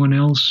with someone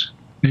else,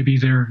 maybe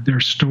their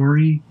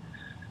story,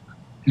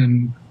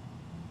 and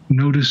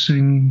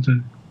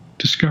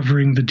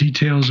discovering the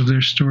details of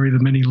their story, the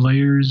many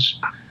layers,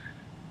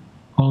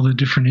 all the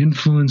different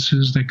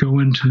influences that go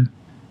into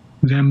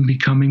them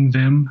becoming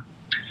them.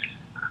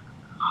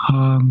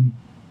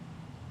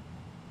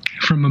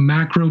 From a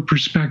macro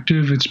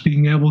perspective, it's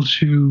being able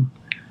to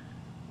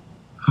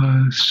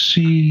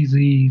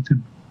see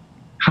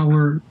how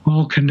we're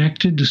all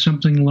connected to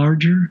something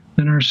larger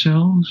than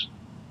ourselves.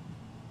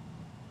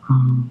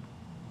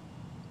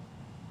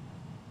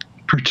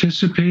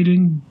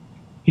 Participating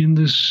in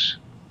this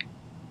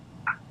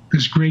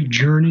great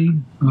journey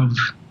of,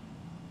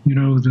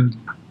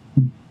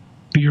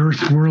 the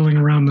Earth whirling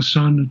around the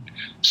sun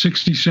at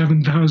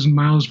 67,000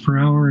 miles per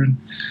hour, and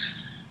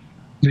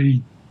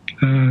the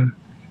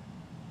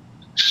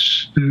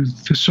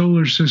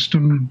solar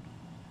system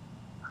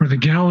or the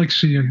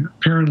galaxy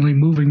apparently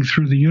moving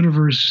through the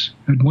universe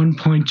at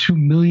 1.2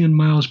 million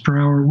miles per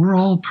hour. We're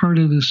all part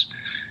of this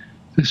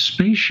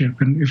spaceship,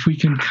 and if we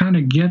can kind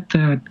of get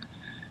that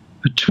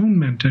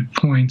attunement at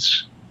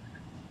points,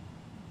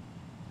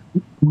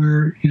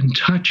 we're in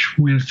touch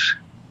with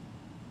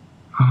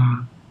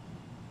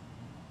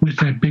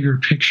that bigger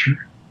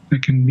picture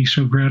that can be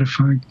so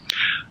gratifying.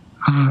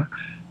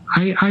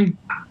 I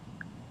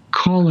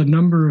call a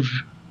number of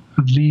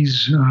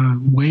these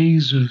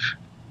ways of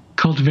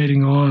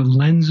cultivating awe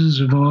lenses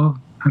of awe.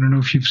 I don't know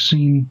if you've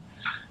seen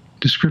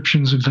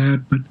descriptions of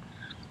that, but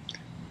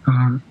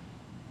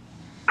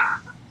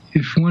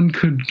if one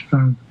could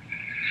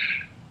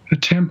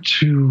attempt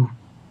to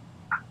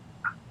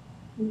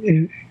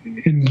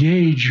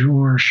engage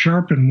or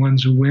sharpen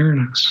one's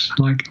awareness,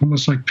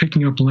 almost like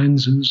picking up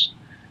lenses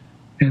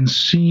and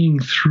seeing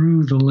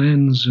through the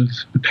lens of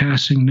the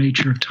passing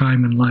nature of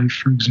time and life,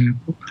 for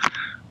example,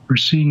 or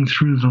seeing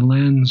through the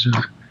lens of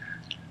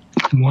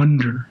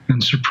wonder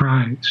and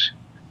surprise.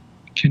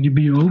 Can you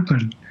be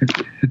open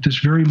at this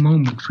very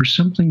moment for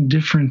something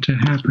different to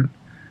happen?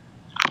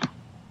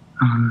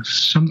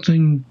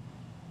 Something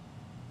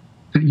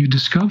that you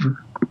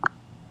discover?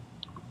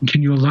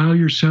 Can you allow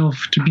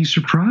yourself to be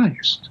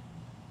surprised?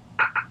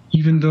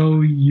 Even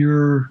though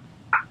you're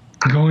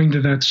going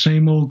to that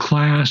same old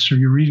class, or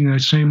you're reading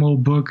that same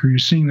old book, or you're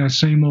seeing that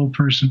same old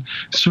person.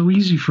 It's so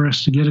easy for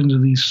us to get into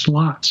these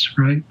slots,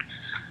 right?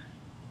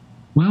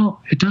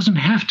 Well, it doesn't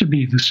have to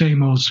be the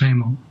same old,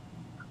 same old.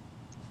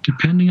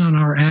 Depending on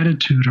our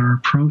attitude, our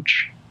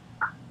approach,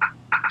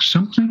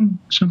 something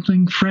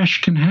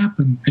fresh can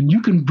happen. And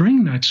you can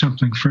bring that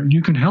something fresh.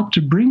 You can help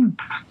to bring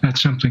that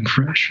something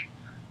fresh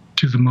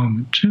to the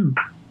moment, too.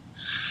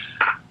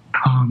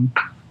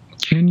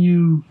 Can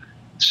you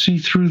see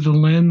through the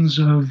lens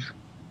of,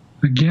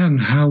 again,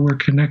 how we're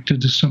connected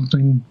to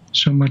something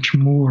so much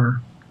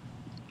more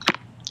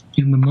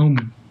in the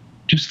moment?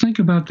 Just think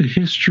about the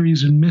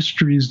histories and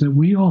mysteries that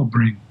we all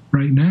bring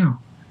right now.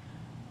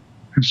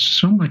 There's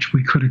so much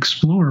we could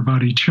explore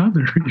about each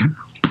other, you know.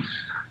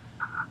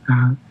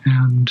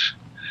 And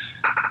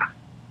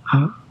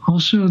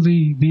also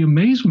the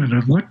amazement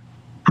of what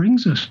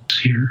brings us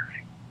here,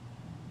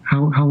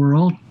 how we're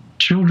all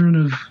children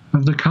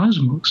of the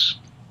cosmos,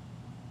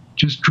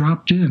 just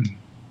dropped in.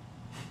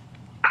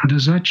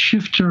 Does that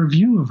shift our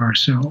view of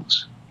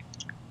ourselves?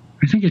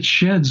 I think it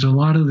sheds a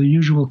lot of the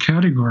usual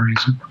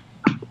categories of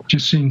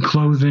just seeing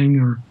clothing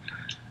or,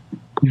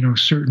 you know,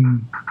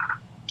 certain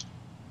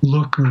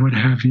look or what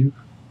have you.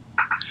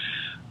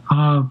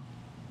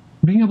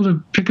 Being able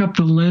to pick up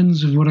the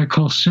lens of what I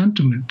call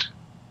sentiment.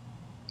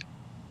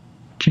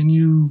 Can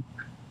you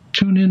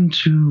tune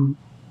into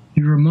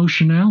your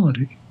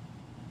emotionality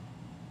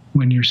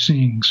when you're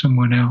seeing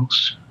someone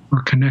else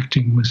or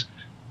connecting with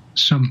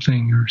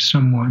something or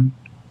someone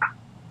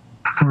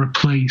or a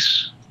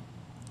place?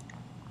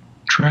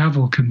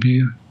 Travel can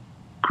be a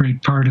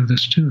great part of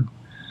this too.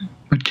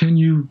 But can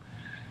you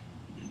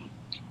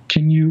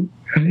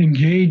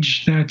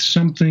engage that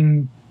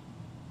something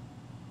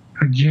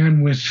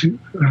again with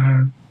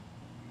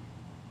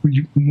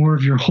more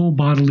of your whole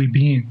bodily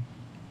being,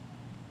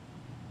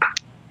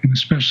 and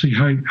especially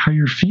how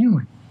you're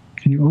feeling?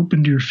 Can you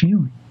open to your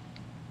feeling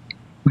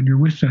when you're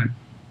with that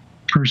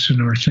person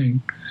or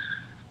thing?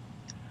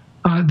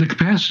 The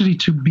capacity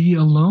to be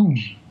alone,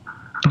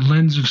 the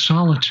lens of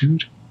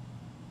solitude.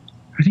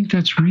 I think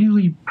that's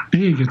really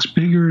big. It's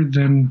bigger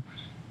than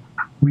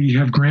we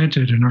have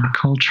granted in our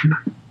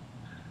culture,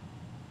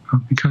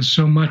 because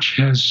so much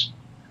has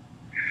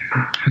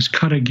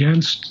cut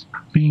against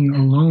being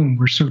alone.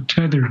 We're so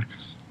tethered,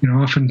 you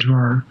know, often to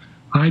our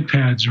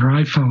iPads or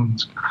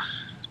iPhones.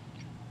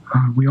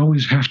 We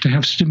always have to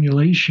have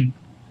stimulation.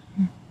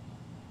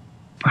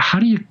 But how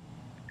do you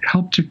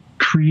help to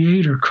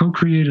create or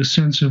co-create a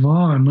sense of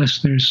awe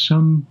unless there's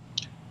some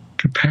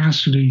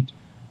capacity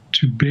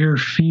to bear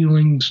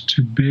feelings,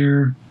 to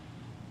bear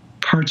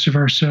parts of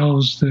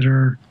ourselves that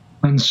are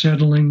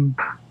unsettling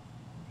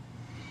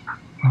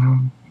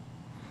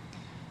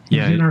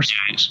within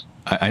ourselves?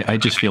 I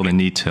just feel the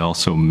need to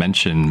also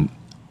mention,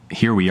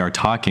 here we are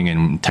talking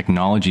and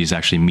technology is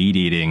actually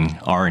mediating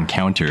our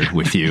encounter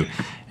with you.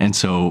 And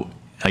so,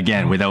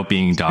 again, without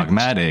being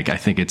dogmatic, I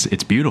think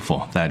it's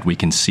beautiful that we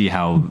can see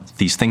how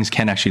these things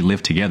can actually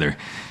live together.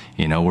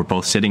 You know, we're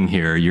both sitting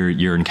here,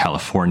 you're in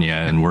California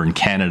and we're in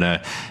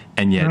Canada,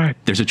 and yet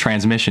there's a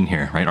transmission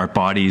here, right? Our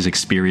bodies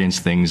experience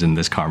things in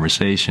this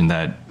conversation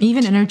that...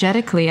 Even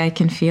energetically, I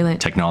can feel it.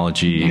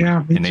 Technology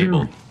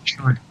enabled.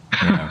 Sure.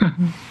 Yeah.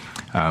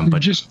 But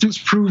just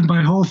disproved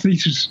my whole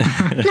thesis.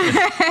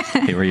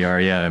 Here we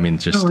are. Yeah, I mean,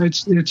 just no,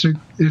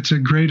 it's a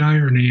great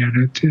irony,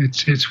 and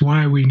it's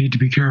why we need to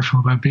be careful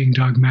about being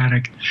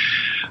dogmatic.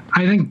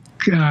 I think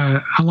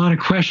a lot of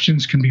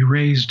questions can be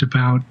raised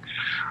about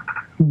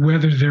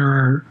whether there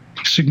are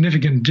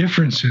significant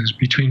differences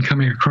between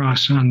coming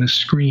across on the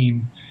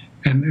screen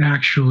and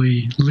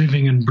actually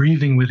living and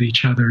breathing with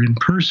each other in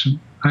person.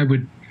 I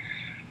would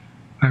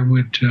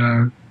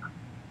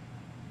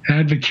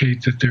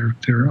advocate that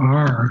there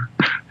are,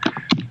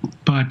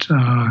 but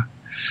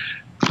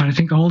I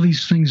think all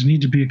these things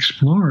need to be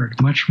explored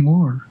much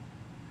more.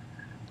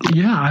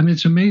 Yeah, I mean,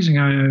 it's amazing.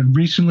 I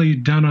recently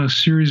done a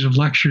series of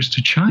lectures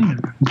to China,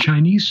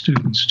 Chinese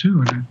students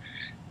too, and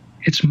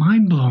it's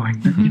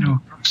mind-blowing. You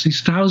know,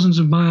 these thousands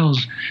of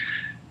miles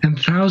and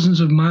thousands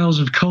of miles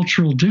of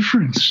cultural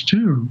difference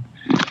too.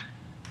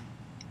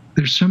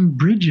 There's some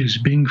bridges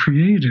being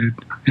created,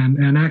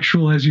 and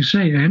actual, as you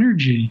say,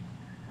 energy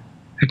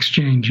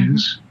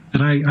exchanges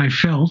that I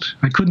felt.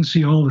 I couldn't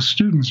see all the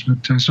students,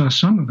 but I saw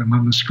some of them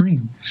on the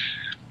screen.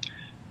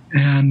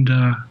 And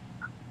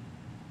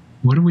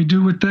what do we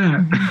do with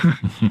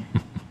that?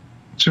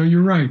 So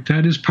you're right.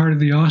 That is part of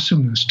the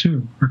awesomeness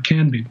too, or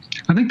can be.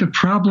 I think the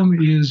problem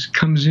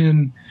comes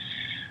in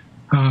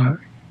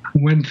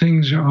when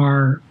things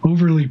are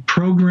overly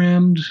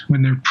programmed,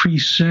 when they're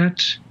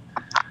preset,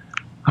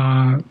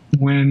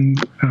 when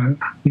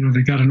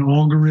they got an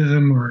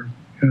algorithm, or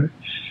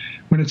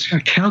when it's a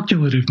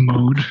calculative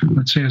mode,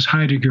 let's say, as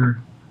Heidegger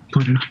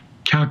put it,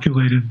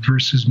 calculated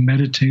versus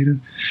meditative,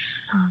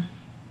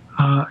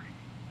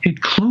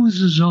 it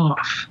closes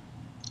off.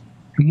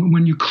 And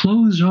when you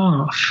close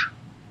off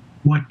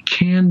what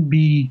can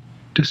be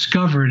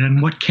discovered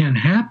and what can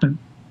happen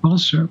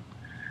also,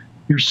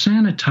 you're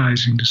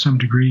sanitizing to some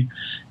degree,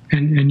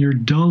 and you're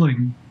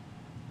dulling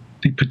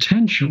the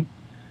potential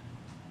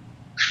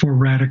for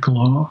radical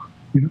awe,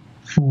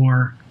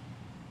 for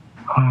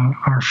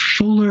our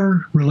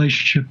fuller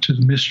relationship to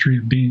the mystery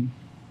of being.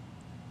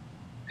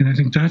 And I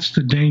think that's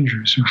the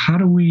danger. So how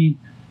do we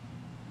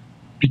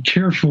be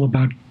careful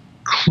about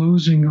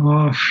closing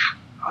off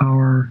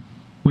our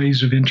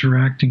ways of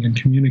interacting and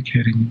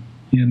communicating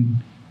in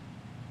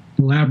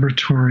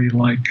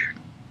laboratory-like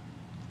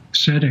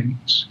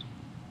settings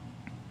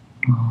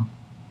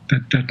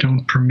that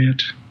don't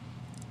permit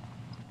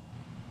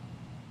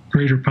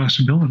greater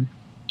possibility?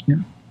 Yeah.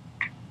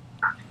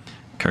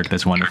 Kirk,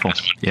 that's wonderful.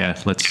 Yeah,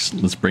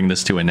 let's bring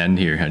this to an end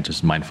here. I'm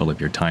just mindful of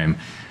your time,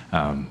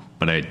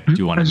 but I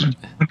do want to.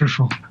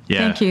 Wonderful.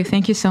 Yeah.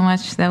 Thank you so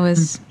much. That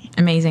was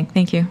amazing.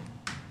 Thank you.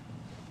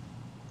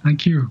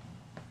 Thank you.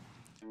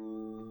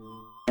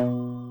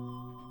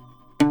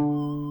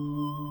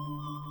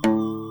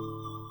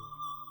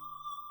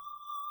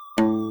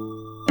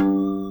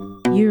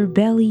 Your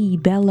belly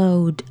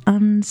bellowed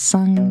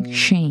unsung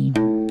shame.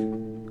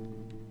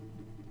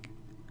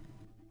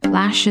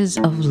 Flashes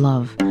of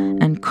love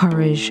and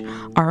courage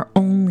are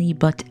only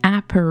but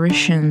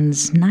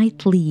apparitions,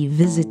 nightly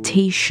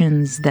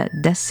visitations that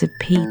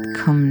dissipate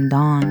come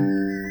dawn.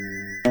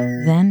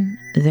 Then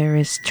there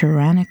is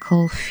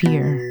tyrannical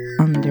fear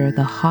under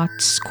the hot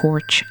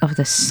scorch of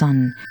the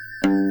sun,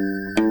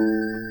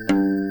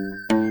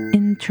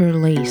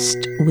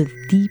 interlaced with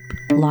deep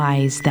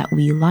lies that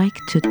we like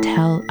to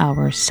tell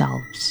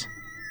ourselves.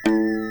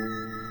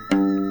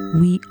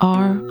 We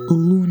are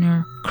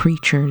lunar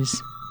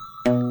creatures.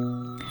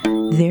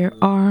 There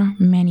are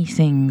many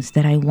things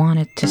that I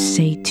wanted to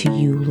say to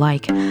you,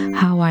 like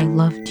how I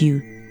loved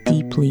you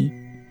deeply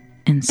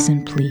and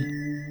simply.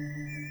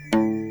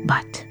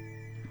 But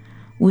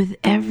with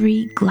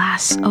every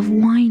glass of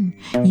wine,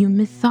 you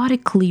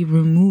methodically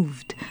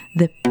removed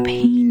the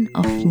pain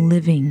of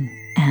living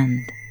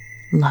and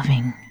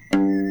loving.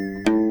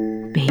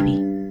 Baby,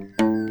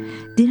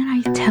 didn't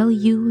I tell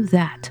you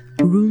that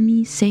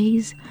Rumi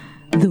says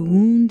the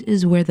wound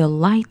is where the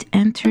light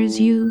enters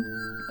you?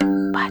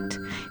 But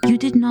you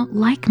did not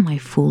like my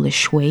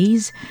foolish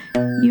ways.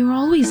 You're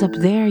always up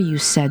there, you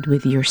said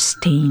with your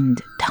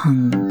stained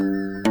tongue.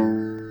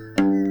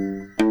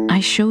 I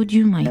showed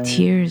you my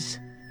tears,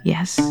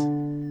 yes.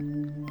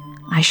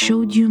 I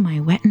showed you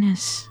my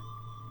wetness.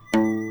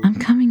 I'm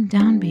coming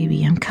down,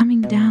 baby, I'm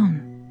coming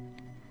down.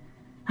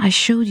 I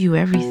showed you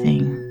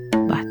everything,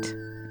 but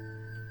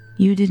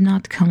you did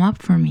not come up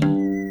for me.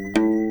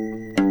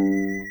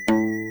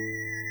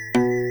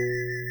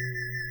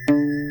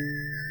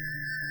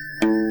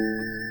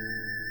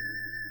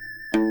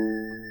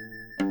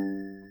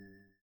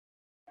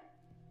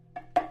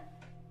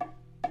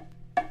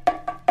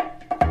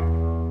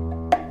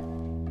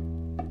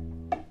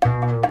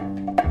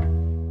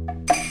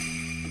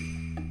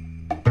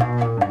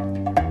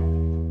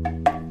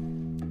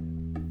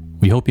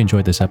 We hope you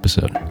enjoyed this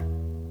episode.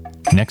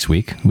 Next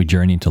week, we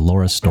journey into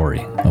Laura's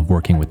story of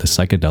working with the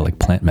psychedelic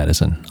plant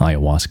medicine,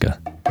 ayahuasca.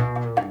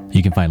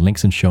 You can find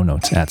links and show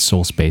notes at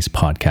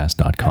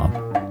soulspacepodcast.com.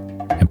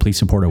 And please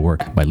support our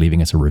work by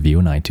leaving us a review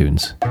on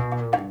iTunes.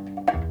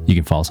 You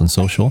can follow us on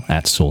social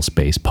at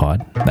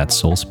soulspacepod,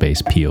 that's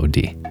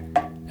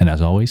soulspacepod. And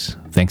as always,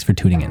 thanks for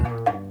tuning in.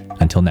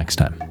 Until next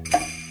time.